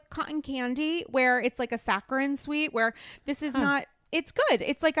 It's like cotton candy where it's like a saccharine sweet where this is not. It's good.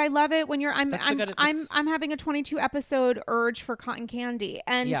 It's like I love it when I'm having a 22 episode urge for cotton candy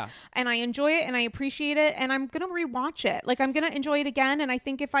and I enjoy it and I appreciate it and I'm gonna rewatch it. Like I'm gonna enjoy it again. And I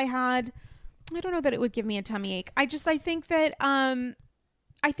think if I had, I don't know that it would give me a tummy ache. I think that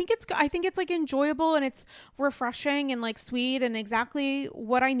I think it's like enjoyable and it's refreshing and like sweet and exactly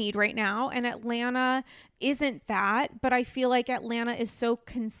what I need right now. And Atlanta isn't that, but I feel like Atlanta is so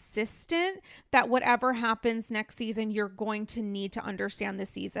consistent that whatever happens next season, you're going to need to understand the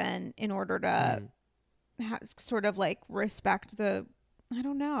season in order to sort of like respect the, I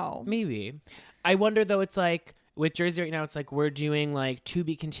don't know. Maybe. I wonder though, it's like with Jersey right now, it's like we're doing like to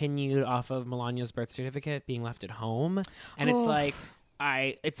be continued off of Melania's birth certificate being left at home. And it's like,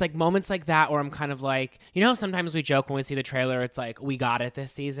 it's like moments like that where I'm kind of like, you know, sometimes we joke when we see the trailer, it's like, we got it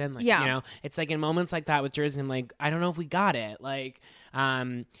this season. Like, you know, it's like in moments like that with Jersey, I'm like, I don't know if we got it. Like,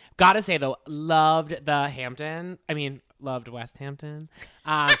 gotta say though, loved West Hampton.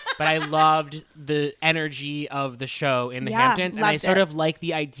 But I loved the energy of the show in the Hamptons. And I sort of like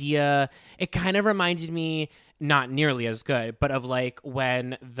the idea. It kind of reminded me, not nearly as good, but of like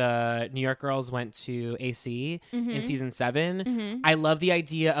when the New York girls went to AC in season 7. I love the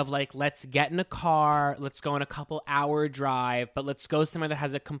idea of like, let's get in a car, let's go on a couple hour drive, but let's go somewhere that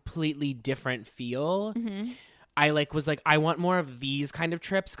has a completely different feel. I was like, I want more of these kind of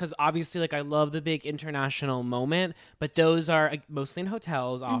trips because obviously like I love the big international moment, but those are mostly in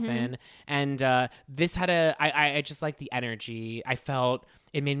hotels often. And this had I just like the energy. I felt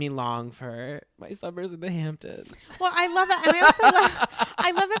it made me long for my summers in the Hamptons. Well, I love that. And I also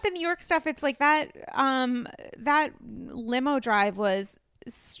love that the New York stuff, it's like that that limo drive was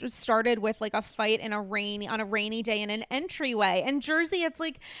started with like a fight on a rainy day in an entryway. And Jersey, it's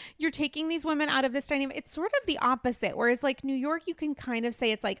like you're taking these women out of this dynamic. It's sort of the opposite. Whereas like New York, you can kind of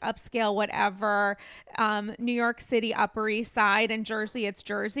say it's like upscale, whatever. New York City, Upper East Side, and Jersey, it's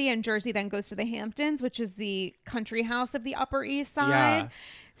Jersey. And Jersey then goes to the Hamptons, which is the country house of the Upper East Side. Yeah.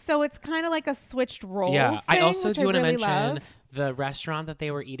 So it's kind of like a switched roles. Yeah, thing, I also do want to really mention love. the restaurant that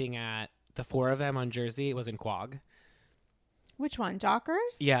they were eating at, the 4 of them on Jersey, it was in Quogue. Which one?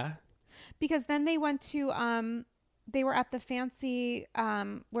 Dockers? Yeah. Because then they went to they were at the fancy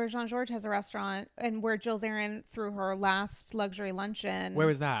where Jean-Georges has a restaurant and where Jill Zarin threw her last luxury luncheon. Where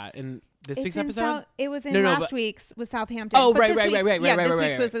was that? In this week's in episode? it was in last week's with Southampton. Oh, But right. this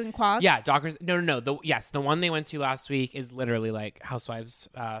week's was in Quogue. Yeah, Dockers. No. The one they went to last week is literally like Housewives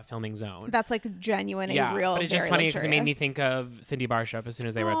filming zone. That's like genuine, yeah, a real. But it's just very funny because it made me luxurious. think of Cindy Barshop as soon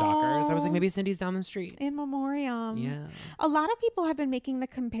as they were at Dockers. I was like, maybe Cindy's down the street. In memoriam. Yeah. A lot of people have been making the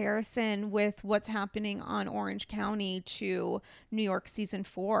comparison with what's happening on Orange County to New York season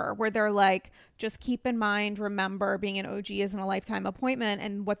 4, where they're like, just keep in mind, remember being an OG isn't a lifetime appointment.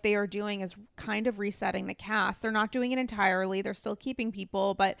 And what they are doing is kind of resetting the cast. They're not doing it entirely. They're still keeping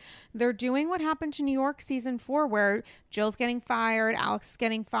people, but they're doing what happened to New York season 4, where Jill's getting fired, Alex is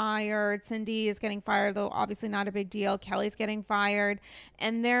getting fired, Cindy is getting fired, though obviously not a big deal. Kelly's getting fired,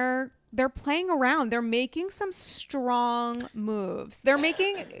 and they're They're playing around. They're making some strong moves.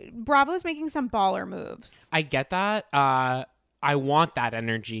 Bravo's making some baller moves. I get that. I want that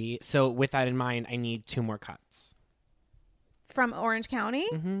energy. So with that in mind, I need 2 more cuts. From Orange County,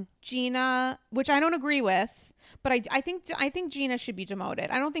 Mm-hmm. Gina, which I don't agree with, but I think Gina should be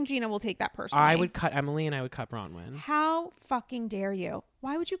demoted. I don't think Gina will take that personally. I would cut Emily and I would cut Bronwyn. How fucking dare you?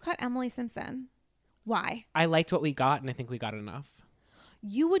 Why would you cut Emily Simpson? Why? I liked what we got, and I think we got enough.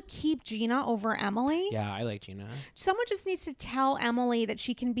 You would keep Gina over Emily? Yeah, I like Gina. Someone just needs to tell Emily that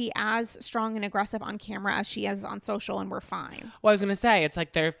she can be as strong and aggressive on camera as she is on social, and we're fine. Well, I was going to say, it's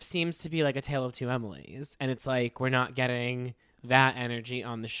like there seems to be like a tale of 2 Emilys, and it's like we're not getting that energy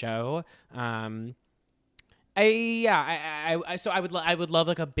on the show. So I would love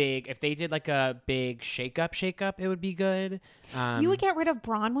like a big, if they did like a big shake up, it would be good. You would get rid of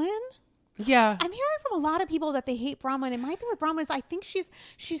Bronwyn? Yeah. I'm hearing from a lot of people that they hate Bronwyn, and my thing with Bronwyn is I think she's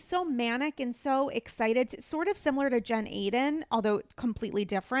so manic and so excited, sort of similar to Jen Aiden, although completely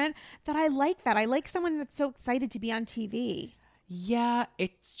different, that I like that. I like someone that's so excited to be on TV. Yeah,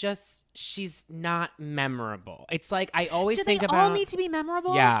 it's just she's not memorable. It's like I always Do think they about all need to be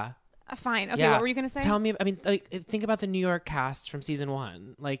memorable? Yeah. Fine. Okay, Yeah. what were you going to say? Tell me, I mean, like, think about the New York cast from season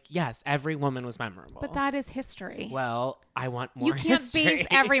 1. Like, yes, every woman was memorable. But that is history. Well, I want more You can't history. base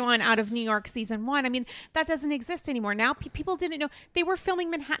everyone out of New York season 1. I mean, that doesn't exist anymore. Now people didn't know. They were filming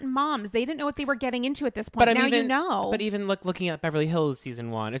Manhattan Moms. They didn't know what they were getting into at this point. But now even, you know. But even looking at Beverly Hills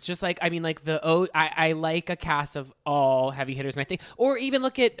season 1, it's just like, I mean, like I like a cast of all heavy hitters, and I think, or even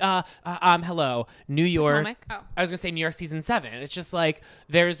look at New York. Potomac? Oh. I was gonna say New York season 7. It's just like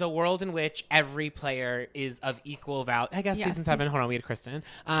there's a world in which every player is of equal value. I guess Yes. season 7. Hold on, we had Kristen.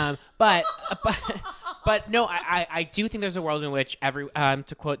 But no, I do think there's a world in which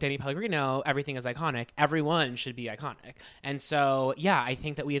to quote Danny Pellegrino, everything is iconic. Everyone should be iconic. And so, yeah, I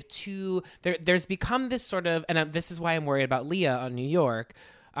think that we have there's become this sort of, and this is why I'm worried about Leah on New York.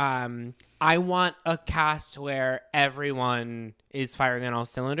 I want a cast where everyone is firing on all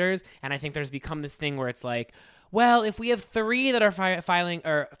cylinders. And I think there's become this thing where it's like, well, if we have 3 that are filing,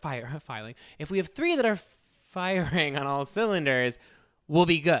 if we have 3 that are firing on all cylinders, we'll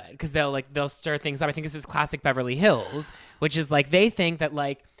be good, because they'll stir things up. I think this is classic Beverly Hills, which is like they think that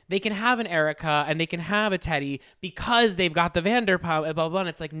like they can have an Erica and they can have a Teddy because they've got the Vanderpump, blah, blah, blah. And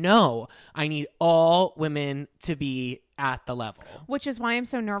it's like, no, I need all women to be at the level. Which is why I'm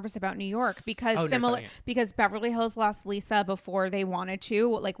so nervous about New York, because because Beverly Hills lost Lisa before they wanted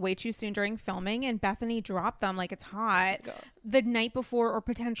to, like way too soon during filming, and Bethany dropped them like it's hot the night before, or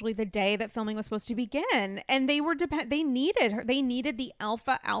potentially the day that filming was supposed to begin, and they were they needed her. They needed the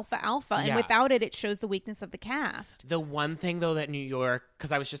alpha, and without it shows the weakness of the cast. The one thing though that New York,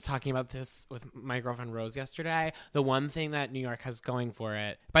 because I was just talking about this with my girlfriend Rose yesterday, the one thing that New York has going for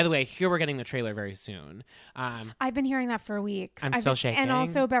it, by the way, here we're getting the trailer very soon. I've been hearing that for weeks. I'm still shaking. And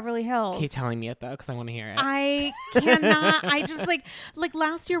also Beverly Hills. Keep telling me it though, because I want to hear it. I cannot. I just like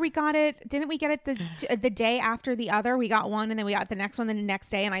last year we got it. Didn't we get it the day after the other? We got one, and then we got the next one, then the next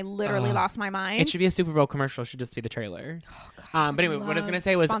day, and I literally lost my mind. It should be a Super Bowl commercial. It should just be the trailer. But anyway, what I was gonna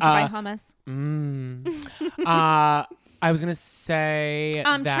say was sponsored by hummus. I was gonna say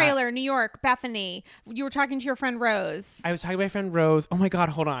that trailer, New York, Bethany. You were talking to your friend Rose. I was talking to my friend Rose. Oh my God,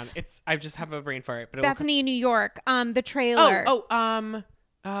 hold on. I just have a brain fart. But Bethany, New York. The trailer.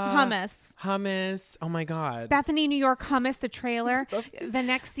 Hummus. Oh my God. Bethany, New York, Hummus. The trailer. The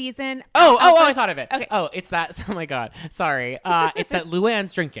next season. I thought of it. Okay. Oh, it's that. Oh my God. Sorry. It's that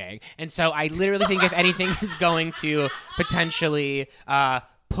Luann's drinking, and so I literally think if anything is going to potentially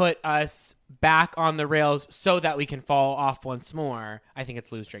put us back on the rails so that we can fall off once more, I think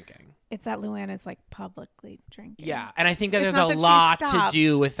it's Lou's drinking. It's that Luann is like publicly drinking. Yeah, and I think that It's there's not a that she lot to stopped.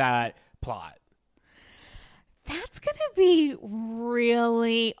 do with that plot. That's going to be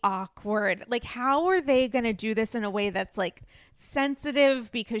really awkward. Like, how are they going to do this in a way that's like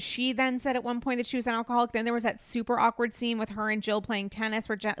sensitive? Because she then said at one point that she was an alcoholic. Then there was that super awkward scene with her and Jill playing tennis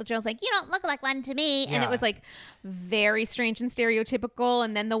where Jill's like, "You don't look like one to me." And it was like very strange and stereotypical.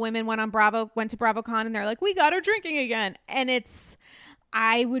 And then the women went to BravoCon and they're like, "We got her drinking again." And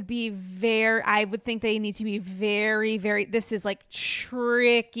I would think they need to be very, very, this is like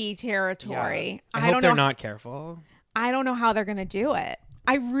tricky territory. Yeah. I hope they're not careful. I don't know how they're going to do it.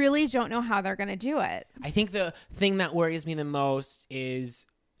 I really don't know how they're going to do it. I think the thing that worries me the most is,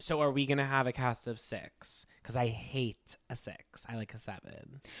 so are we going to have a cast of 6? Because I hate a 6. I like a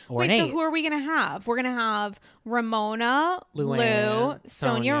 7 or an 8. So who are we going to have? We're going to have Ramona, Luann, Lou,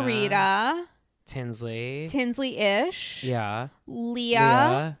 Sonia Sonia, Rita, Tinsley-ish. Yeah.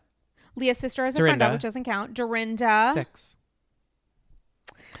 Leah's sister has a friend, Dorinda. which doesn't count. Dorinda. 6.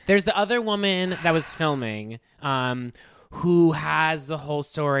 There's the other woman that was filming, who has the whole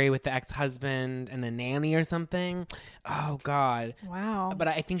story with the ex-husband and the nanny or something. Oh God. Wow. But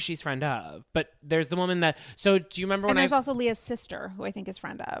I think she's friend of. But there's the woman that. So do you remember And when there's also Leah's sister, who I think is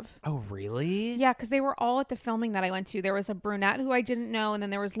friend of. Oh really? Yeah, because they were all at the filming that I went to. There was a brunette who I didn't know, and then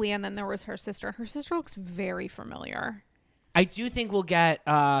there was Leah, and then there was her sister. Her sister looks very familiar. I do think we'll get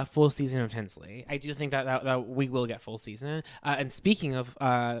full season of Tinsley. I do think that we will get full season. And speaking of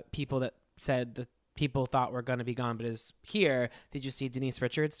people that said that people thought were going to be gone but is here, did you see Denise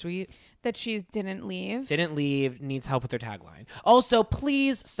Richards' tweet? That she didn't leave. Didn't leave, needs help with her tagline. Also,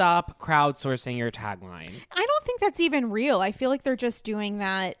 please stop crowdsourcing your tagline. I don't think that's even real. I feel like they're just doing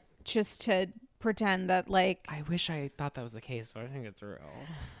that just to pretend that, like... I wish I thought that was the case, but I think it's real.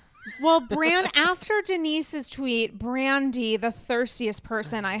 Well, after Denise's tweet, Brandy, the thirstiest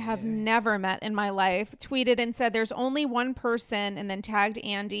person I have never met in my life, tweeted and said, "There's only one person," and then tagged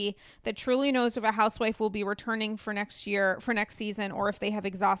Andy, "that truly knows if a housewife will be returning for next season, or if they have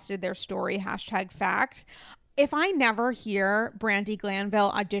exhausted their story. #fact. If I never hear Brandy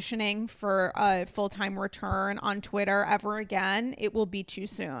Glanville auditioning for a full-time return on Twitter ever again, it will be too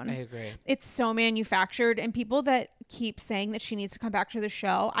soon. I agree. It's so manufactured, and people that keep saying that she needs to come back to the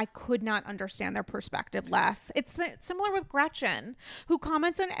show, I could not understand their perspective less. It's similar with Gretchen, who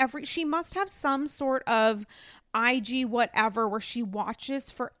comments on she must have some sort of IG whatever where she watches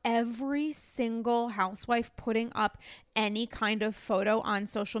for every single housewife putting up any kind of photo on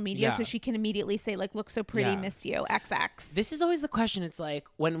social media, so she can immediately say, like, "Look so pretty, miss you, XX." This is always the question. It's like,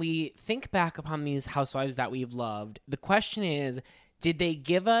 when we think back upon these housewives that we've loved, the question is,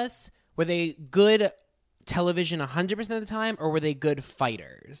 were they good television 100% of the time, or were they good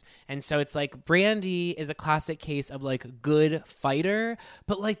fighters? And so it's like, Brandy is a classic case of like good fighter,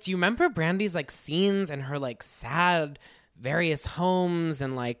 but like, do you remember Brandy's like scenes and her like sad various homes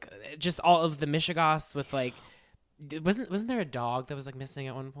and like just all of the Michigas with like, wasn't there a dog that was like missing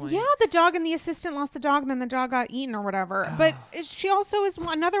at one point? Yeah, the dog, and the assistant lost the dog, and then the dog got eaten or whatever. Oh. But she also is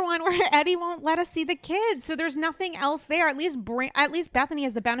another one where Eddie won't let us see the kids, so there's nothing else there. At least Bethany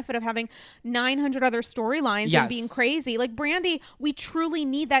has the benefit of having 900 other storylines and being crazy. Like Brandy, we truly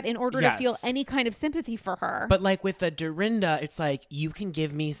need that in order to feel any kind of sympathy for her. But like with the Dorinda, it's like, you can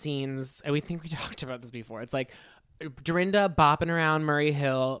give me scenes, and we think we talked about this before. It's like Dorinda bopping around Murray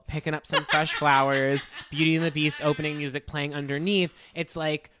Hill, picking up some fresh flowers, Beauty and the Beast opening music playing underneath. It's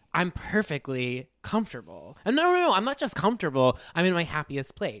like, I'm perfectly comfortable. And no, I'm not just comfortable. I'm in my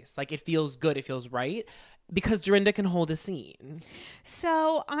happiest place. Like, it feels good. It feels right. Because Dorinda can hold a scene.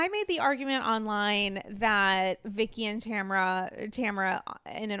 So I made the argument online that Vicky and Tamara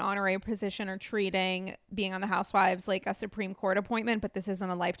in an honorary position are treating being on the Housewives like a Supreme Court appointment, but this isn't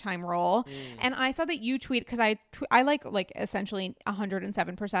a lifetime role. And I saw that you tweet, because I like essentially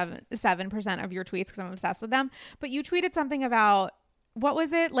 107% of your tweets because I'm obsessed with them. But you tweeted something about, what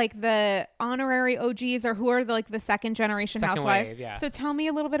was it, like the honorary OGs, or who are the second generation housewives? Wave, yeah. So tell me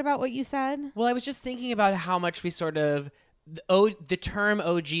a little bit about what you said. Well, I was just thinking about how much we sort of, the term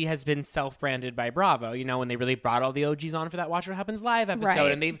OG has been self-branded by Bravo, when they really brought all the OGs on for that Watch What Happens Live episode.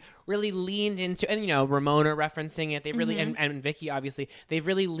 Right. And they've really leaned into, and Ramona referencing it, they've really, and Vicky obviously, they've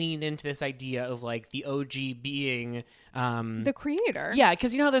really leaned into this idea of like the OG being the creator. Yeah,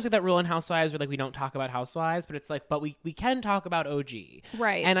 because there's like that rule in Housewives where like we don't talk about Housewives, but it's like, but we can talk about OG.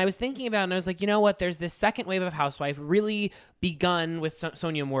 Right. And I was thinking about it, and I was like, you know what, there's this second wave of Housewife really begun with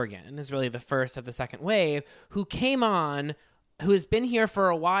Sonia Morgan, is really the first of the second wave, who came on, who has been here for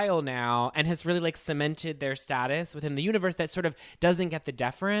a while now and has really like cemented their status within the universe that sort of doesn't get the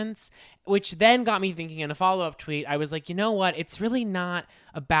deference, which then got me thinking in a follow-up tweet. I was like, you know what? It's really not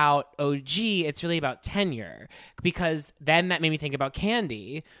about OG. It's really about tenure, because then that made me think about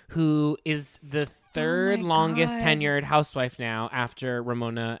Kandi, who is the third longest tenured housewife now after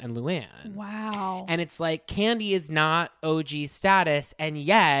Ramona and Luann. Wow. And it's like, Kandi is not OG status, and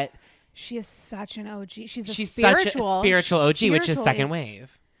yet she is such an OG. She's such a spiritual OG, which is second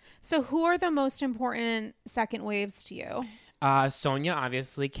wave. So who are the most important second waves to you? Sonia,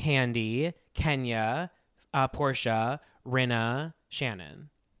 obviously, Kandi, Kenya, Portia, Rinna, Shannon.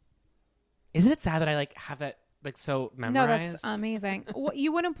 Isn't it sad that I like have that like so memorized? No, that's amazing.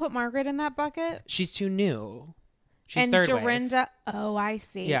 You wouldn't put Margaret in that bucket? She's too new. She's and third Dorinda, wave. oh, I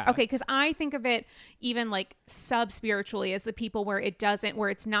see. Yeah. Okay, because I think of it even like sub-spiritually as the people where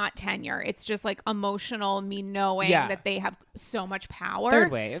it's not tenure. It's just like emotional, me knowing that they have so much power.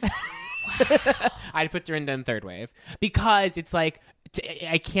 Third wave. Wow. I'd put Dorinda in third wave, because it's like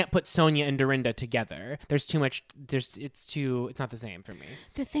I can't put Sonia and Dorinda together. There's too much. It's not the same for me.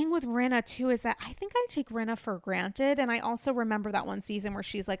 The thing with Rinna too is that I think I take Rinna for granted, and I also remember that one season where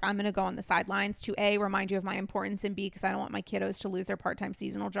she's like, "I'm going to go on the sidelines to A, remind you of my importance, and B, because I don't want my kiddos to lose their part-time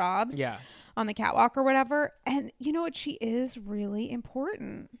seasonal jobs on the catwalk or whatever." And you know what? She is really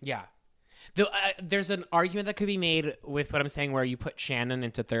important. Yeah. There's an argument that could be made with what I'm saying, where you put Shannon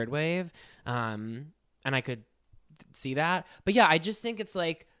into third wave, and I could see that. But yeah, I just think it's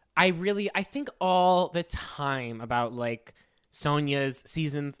like I think all the time about like Sonia's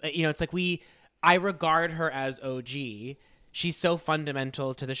season. You know, it's like I regard her as OG. She's so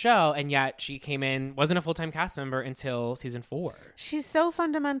fundamental to the show, and yet she wasn't a full-time cast member until season 4. She's so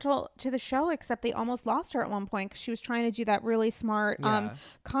fundamental to the show, except they almost lost her at one point because she was trying to do that really smart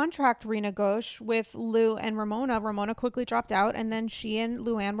contract renegotiation with Lou and Ramona. Ramona quickly dropped out, and then she and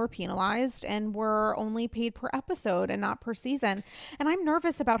Luann were penalized and were only paid per episode and not per season. And I'm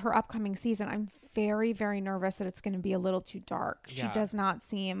nervous about her upcoming season. I'm very, very nervous that it's going to be a little too dark. She does not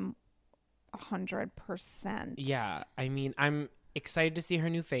seem 100%. Yeah, I mean, I'm excited to see her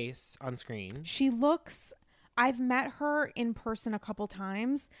new face on screen. I've met her in person a couple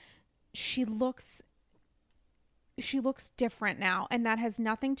times. She looks different now, and that has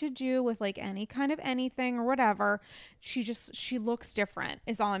nothing to do with like any kind of anything or whatever. She looks different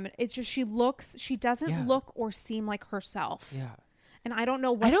is all it's just she doesn't look or seem like herself. Yeah. And I don't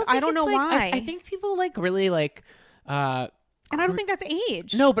know why. I think people like really like and I don't think that's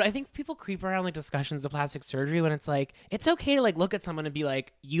age. No, but I think people creep around like discussions of plastic surgery when it's like, it's okay to like look at someone and be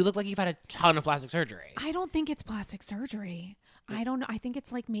like, you look like you've had a ton of plastic surgery. I don't think it's plastic surgery. I don't know. I think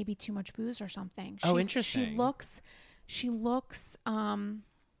it's like maybe too much booze or something. Interesting. She looks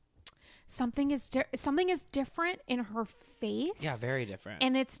something is different in her face. Yeah, very different.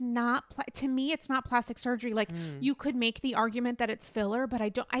 And it's not to me it's not plastic surgery. Like you could make the argument that it's filler, but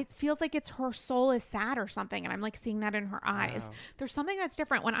it feels like it's her soul is sad or something, and I'm like seeing that in her eyes. Wow. There's something that's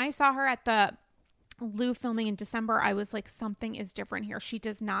different. When I saw her at the Lou filming in December, I was like, something is different here. She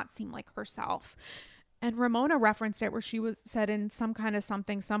does not seem like herself. And Ramona referenced it where she was said in some kind of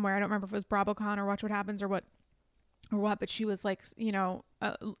something somewhere. I don't remember if it was BravoCon or Watch What Happens or what, but she was like, you know,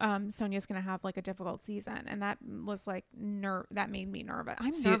 Sonia's going to have like a difficult season. And that was like, that made me nervous.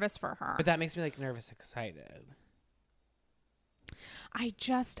 I'm nervous for her. But that makes me like nervous, excited. I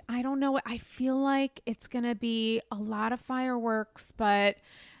don't know. I feel like it's going to be a lot of fireworks, but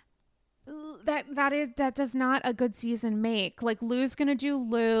that does not a good season make. Like Lou's gonna do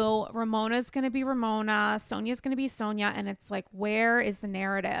Lou, Ramona's gonna be Ramona, Sonia's gonna be Sonia, and it's like, where is the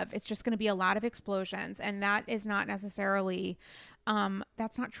narrative? It's just gonna be a lot of explosions, and that is not necessarily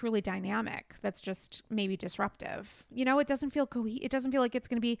that's not truly dynamic. That's just maybe disruptive. You know, it doesn't feel it doesn't feel like it's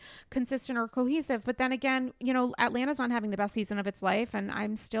gonna be consistent or cohesive. But then again, you know, Atlanta's not having the best season of its life, and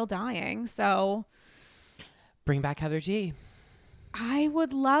I'm still dying. So bring back Heather T. I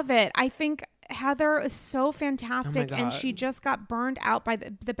would love it. I think Heather is so fantastic, and she just got burned out by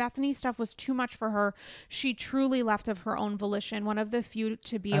the Bethany stuff was too much for her. She truly left of her own volition. One of the few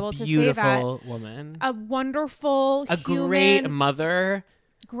to be able to say that. A beautiful woman. A wonderful human. Great mother.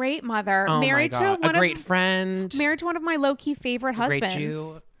 Great mother. Oh married to a great friend. Married to one of my low-key favorite husbands. Great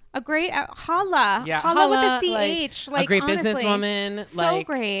Jew. A great Hala. Yeah, Hala with a CH. Like a great businesswoman. So like,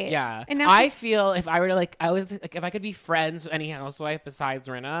 great. Yeah. And now I feel if I were to like, if I could be friends with any housewife besides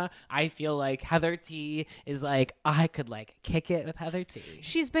Rinna, I feel like Heather T is like, I could like kick it with Heather T.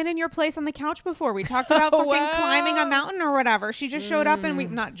 She's been in your place on the couch before. We talked about fucking climbing a mountain or whatever. She just showed up, and we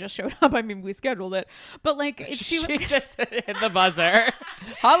not just showed up. I mean, we scheduled it, but like she just hit the buzzer.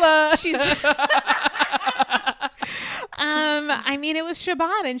 Holla. She's just I mean, it was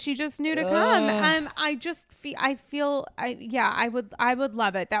Shabbat, and she just knew to come. I would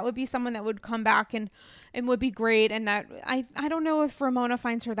love it. That would be someone that would come back and would be great. And that I don't know if Ramona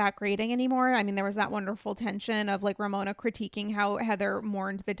finds her that grating anymore. I mean, there was that wonderful tension of like Ramona critiquing how Heather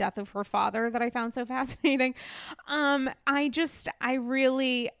mourned the death of her father that I found so fascinating. I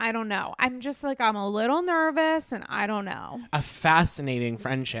don't know. I'm just like, I'm a little nervous, and I don't know. A fascinating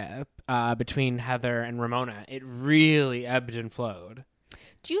friendship between Heather and Ramona. It really ebbed and flowed.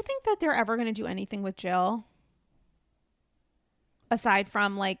 Do you think that they're ever going to do anything with Jill? Aside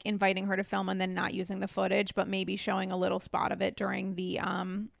from like inviting her to film and then not using the footage, but maybe showing a little spot of it during the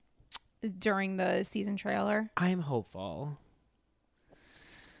season trailer. I'm hopeful.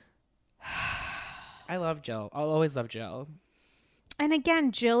 I love Jill. I'll always love Jill. And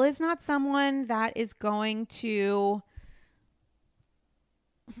again, Jill is not someone that is going to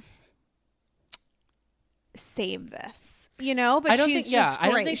save this. you know, but I don't she's think. Yeah, just I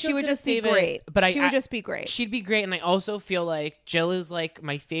don't great. think She would just be save it, great. But she would just be great. She'd be great, and I also feel like Jill is like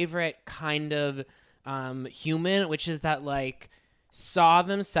my favorite kind of human, which is that like saw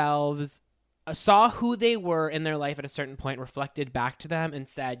who they were in their life at a certain point, reflected back to them, and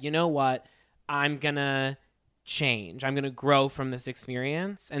said, you know what, I'm gonna change. I'm gonna grow from this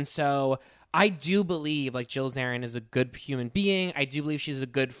experience, and so. I do believe like Jill Zarin is a good human being. I do believe she's a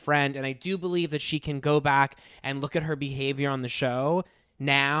good friend. And I do believe that she can go back and look at her behavior on the show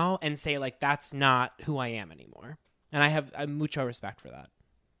now and say like, that's not who I am anymore. And I have mucho respect for that.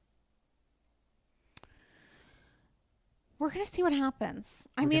 We're going to see what happens.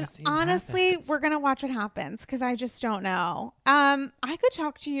 I mean, honestly, we're going to watch what happens because I just don't know. I could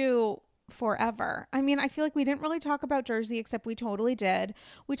talk to you forever. I mean, I feel like we didn't really talk about Jersey, except we totally did.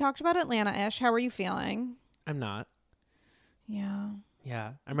 We talked about Atlanta-ish. How are you feeling? I'm not. Yeah.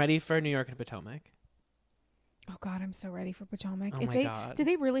 Yeah. I'm ready for New York and Potomac. Oh God, I'm so ready for Potomac. Oh my God. Did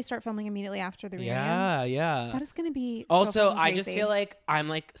they really start filming immediately after the reunion? Yeah. That is going to be also, so I just crazy. feel like I'm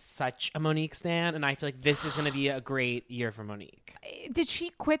like such a Monique stan, and I feel like this is going to be a great year for Monique. Did she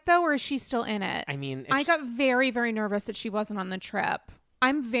quit though, or is she still in it? I mean, I got very, very nervous that she wasn't on the trip.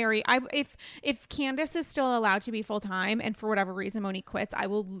 If Candace is still allowed to be full time and for whatever reason Monique quits, I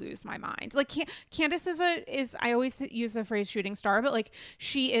will lose my mind. Like Candace is I always use the phrase shooting star, but like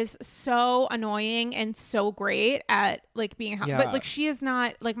she is so annoying and so great at like being, but like she is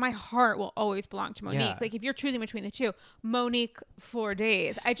not like, my heart will always belong to Monique. Yeah. Like if you're choosing between the two, Monique for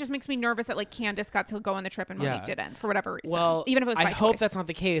days. It just makes me nervous that like Candace got to go on the trip and Monique didn't for whatever reason. Well, even if it was I by hope choice. that's not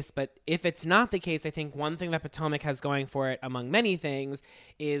the case, but if it's not the case, I think one thing that Potomac has going for it, among many things,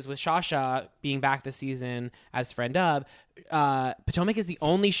 is with Shasha being back this season as friend of, Potomac is the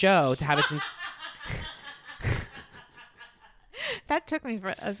only show to have its that took me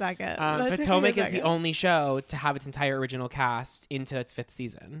for a second. Potomac is the only show to have its entire original cast into its 5th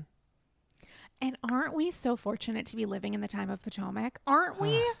season. And aren't we so fortunate to be living in the time of Potomac? Aren't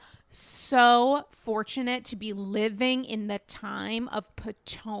we so fortunate to be living in the time of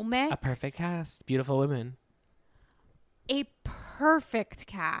Potomac? A perfect cast. Beautiful women. A perfect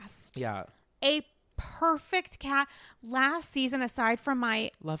cast. Yeah. A perfect cast. Last season, aside from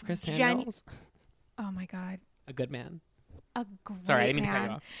my Love Chris Samuels. oh my God. A good man. A great Sorry, I didn't mean to cut man.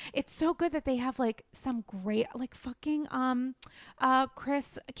 you off. It's so good that they have like some great, like fucking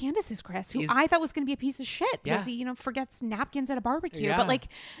Chris, Candace's Chris, who I thought was going to be a piece of shit because he, forgets napkins at a barbecue, but like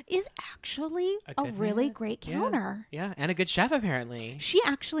is actually a really great counter. Yeah, and a good chef apparently. She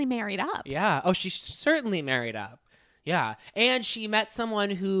actually married up. Yeah. Oh, she's certainly married up. Yeah. And she met someone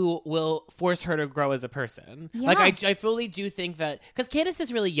who will force her to grow as a person. Yeah. Like, I fully do think that, because Candace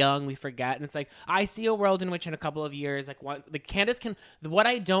is really young, we forget. And it's like, I see a world in which in a couple of years, like, Candace can, what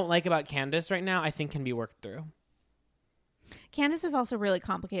I don't like about Candace right now, I think can be worked through. Candace is also really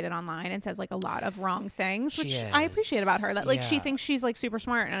complicated online and says like a lot of wrong things, which She I appreciate about her. That like she Yeah. thinks she's like super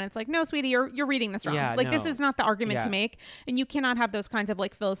smart, and it's like, no, sweetie, you're reading this wrong. Yeah, like this no. is not the argument Yeah. to make, and you cannot have those kinds of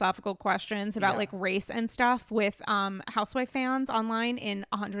like philosophical questions about Yeah. like race and stuff with Housewife fans online in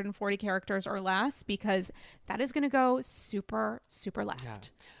 140 characters or less, because that is going to go super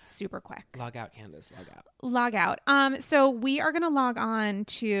left, super quick. Log out, Candace. Log out. Log out. So we are going to log on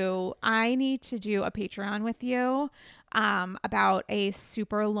to, I need to do a Patreon with you about a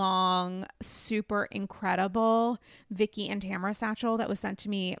super long, super incredible Vicky and Tamara satchel that was sent to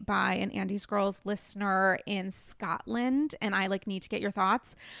me by an Andy's Girls listener in Scotland, and I like need to get your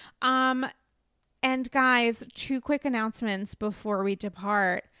thoughts. And guys, 2 quick announcements before we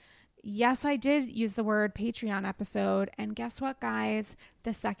depart. Yes, I did use the word Patreon episode. And guess what, guys?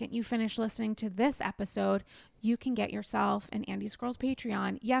 The second you finish listening to this episode, you can get yourself an Andy's Girls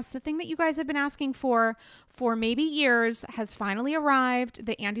Patreon. Yes, the thing that you guys have been asking for maybe years has finally arrived.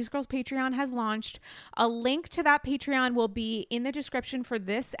 The Andy's Girls Patreon has launched. A link to that Patreon will be in the description for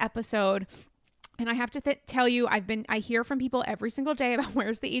this episode. And I have to tell you, I hear from people every single day about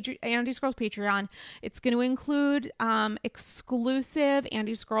where's the Andy's Girls Patreon. It's going to include exclusive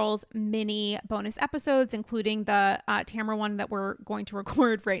Andy's Girls mini bonus episodes, including the Tamara one that we're going to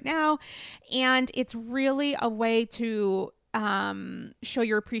record right now. And it's really a way to show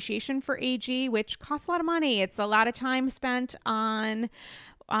your appreciation for AG, which costs a lot of money. It's a lot of time spent on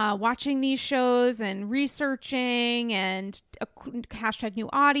watching these shows and researching and hashtag new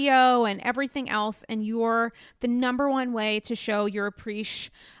audio and everything else. And you're the number one way to show your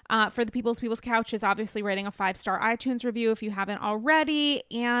appreciation for the People's Couch is obviously writing a 5-star iTunes review if you haven't already,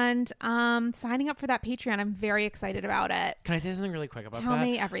 and signing up for that Patreon. I'm very excited about it. Can I say something really quick about that? Tell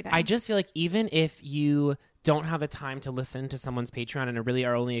me everything. I just feel like even if you don't have the time to listen to someone's Patreon and really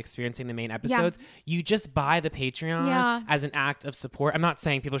are only experiencing the main episodes, you just buy the Patreon as an act of support. I'm not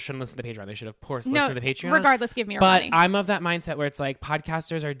saying people shouldn't listen to the Patreon. They should, of course, listen to the Patreon. Regardless, give me your money. But I'm of that mindset where it's like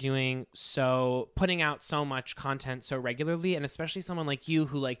podcasters are putting out so much content so regularly, and especially someone like you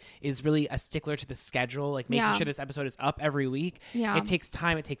who like is really a stickler to the schedule, like making sure this episode is up every week. It takes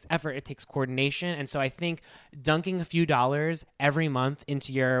time, it takes effort, it takes coordination. And so I think dunking a few dollars every month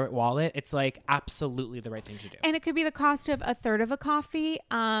into your wallet, it's like absolutely the right thing to do. And it could be the cost of a third of a coffee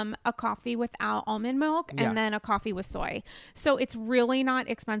without almond milk, and then a coffee with soy. So it's really not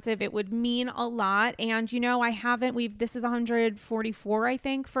expensive. It would mean a lot. And this is 144, I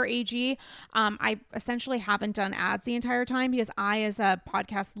think, for AG. I essentially haven't done ads the entire time because I, as a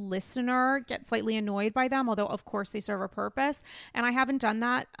podcast listener, get slightly annoyed by them, although of course they serve a purpose. And I haven't done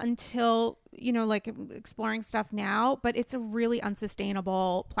that until, like exploring stuff now, but it's a really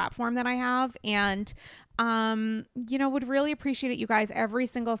unsustainable platform that I have. And would really appreciate it, you guys. Every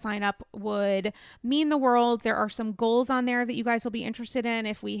single sign up would mean the world. There are some goals on there that you guys will be interested in.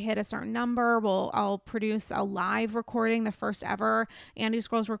 If we hit a certain number, I'll produce a live recording, the first ever Andy's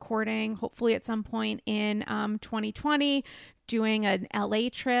Girls recording, hopefully at some point in 2020, doing an LA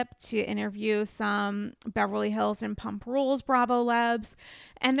trip to interview some Beverly Hills and Pump Rules Bravo Lebs.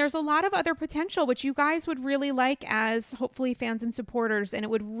 And there's a lot of other potential, which you guys would really like as hopefully fans and supporters. And it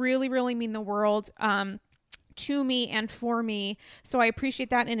would really, really mean the world to me and for me. So I appreciate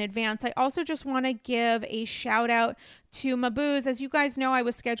that in advance. I also just want to give a shout out to Mabuse. As you guys know, I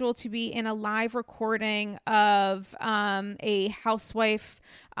was scheduled to be in a live recording of a housewife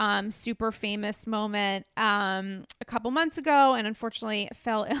super famous moment a couple months ago, and unfortunately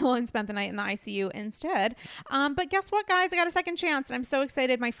fell ill and spent the night in the ICU instead. But guess what, guys? I got a second chance, and I'm so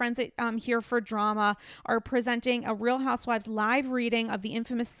excited. My friends at Here for Drama are presenting a Real Housewives live reading of the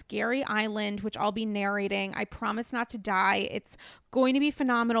infamous Scary Island, which I'll be narrating. I promise not to die. It's going to be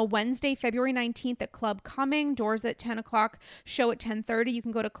phenomenal. Wednesday, February 19th at Club Cumming. Doors at 10 o'clock, show at 10:30. You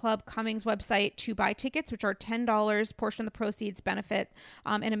can go to Club Cumming's website to buy tickets, which are $10. Portion of the proceeds benefit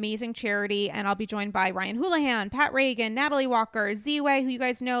an amazing charity. And I'll be joined by Ryan Houlihan, Pat Reagan, Natalie Walker, Z-Way, who you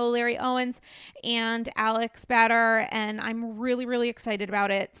guys know, Larry Owens, and Alex Batter. And I'm really, really excited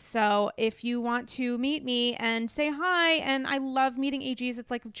about it. So if you want to meet me and say hi, and I love meeting AGs, it's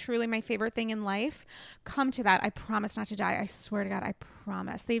like truly my favorite thing in life, come to that. I promise not to die. I swear to God, I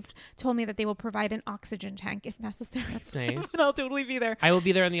promise. They've told me that they will provide an oxygen tank if necessary. That's nice. I'll totally be there. I will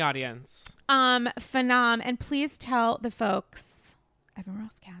be there in the audience. Phenom. And please tell the folks, Evan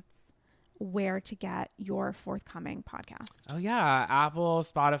Ross Katz, where to get your forthcoming podcast. Oh yeah, Apple,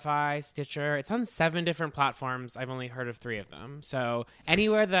 Spotify, Stitcher. It's on 7 different platforms. I've only heard of 3 of them. So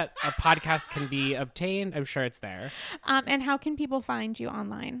anywhere that a podcast can be obtained, I'm sure it's there. And how can people find you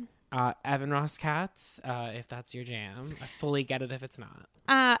online? Evan Ross Katz, if that's your jam. I fully get it if it's not.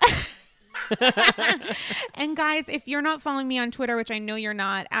 And guys, if you're not following me on Twitter, which I know you're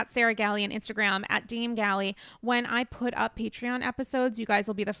not, at Sarah Galley, and Instagram at Dame Galley, when I put up Patreon episodes, you guys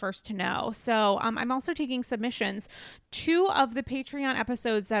will be the first to know. So I'm also taking submissions. 2 of the Patreon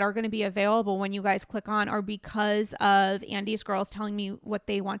episodes that are going to be available when you guys click on are because of Andy's Girls telling me what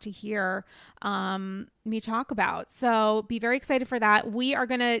they want to hear me talk about. So be very excited for that. We are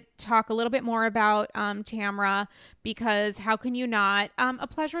going to talk a little bit more about Tamra, because how can you not? A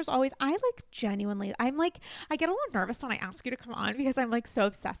pleasure as always. I genuinely, I get a little nervous when I ask you to come on, because I'm so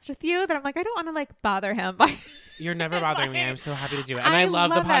obsessed with you that I'm I don't want to bother him. You're never bothering me. I'm so happy to do it. And I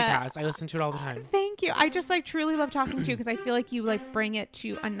love the podcast. I listen to it all the time. Thank you. I just truly love talking to you, because I feel like you bring it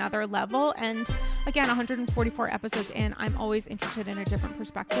to another level. And again, 144 episodes in, I'm always interested in a different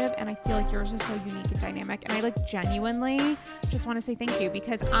perspective. And I feel like yours is so unique and dynamic. And I genuinely just want to say thank you,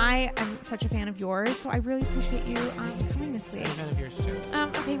 because I am such a fan of yours. So I really appreciate you coming this week. I'm a fan of yours too.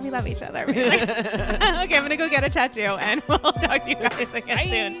 Okay, we love each other. Okay, I'm going to go get a tattoo, and we'll talk to you guys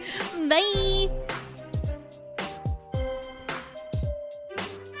again soon. Bye.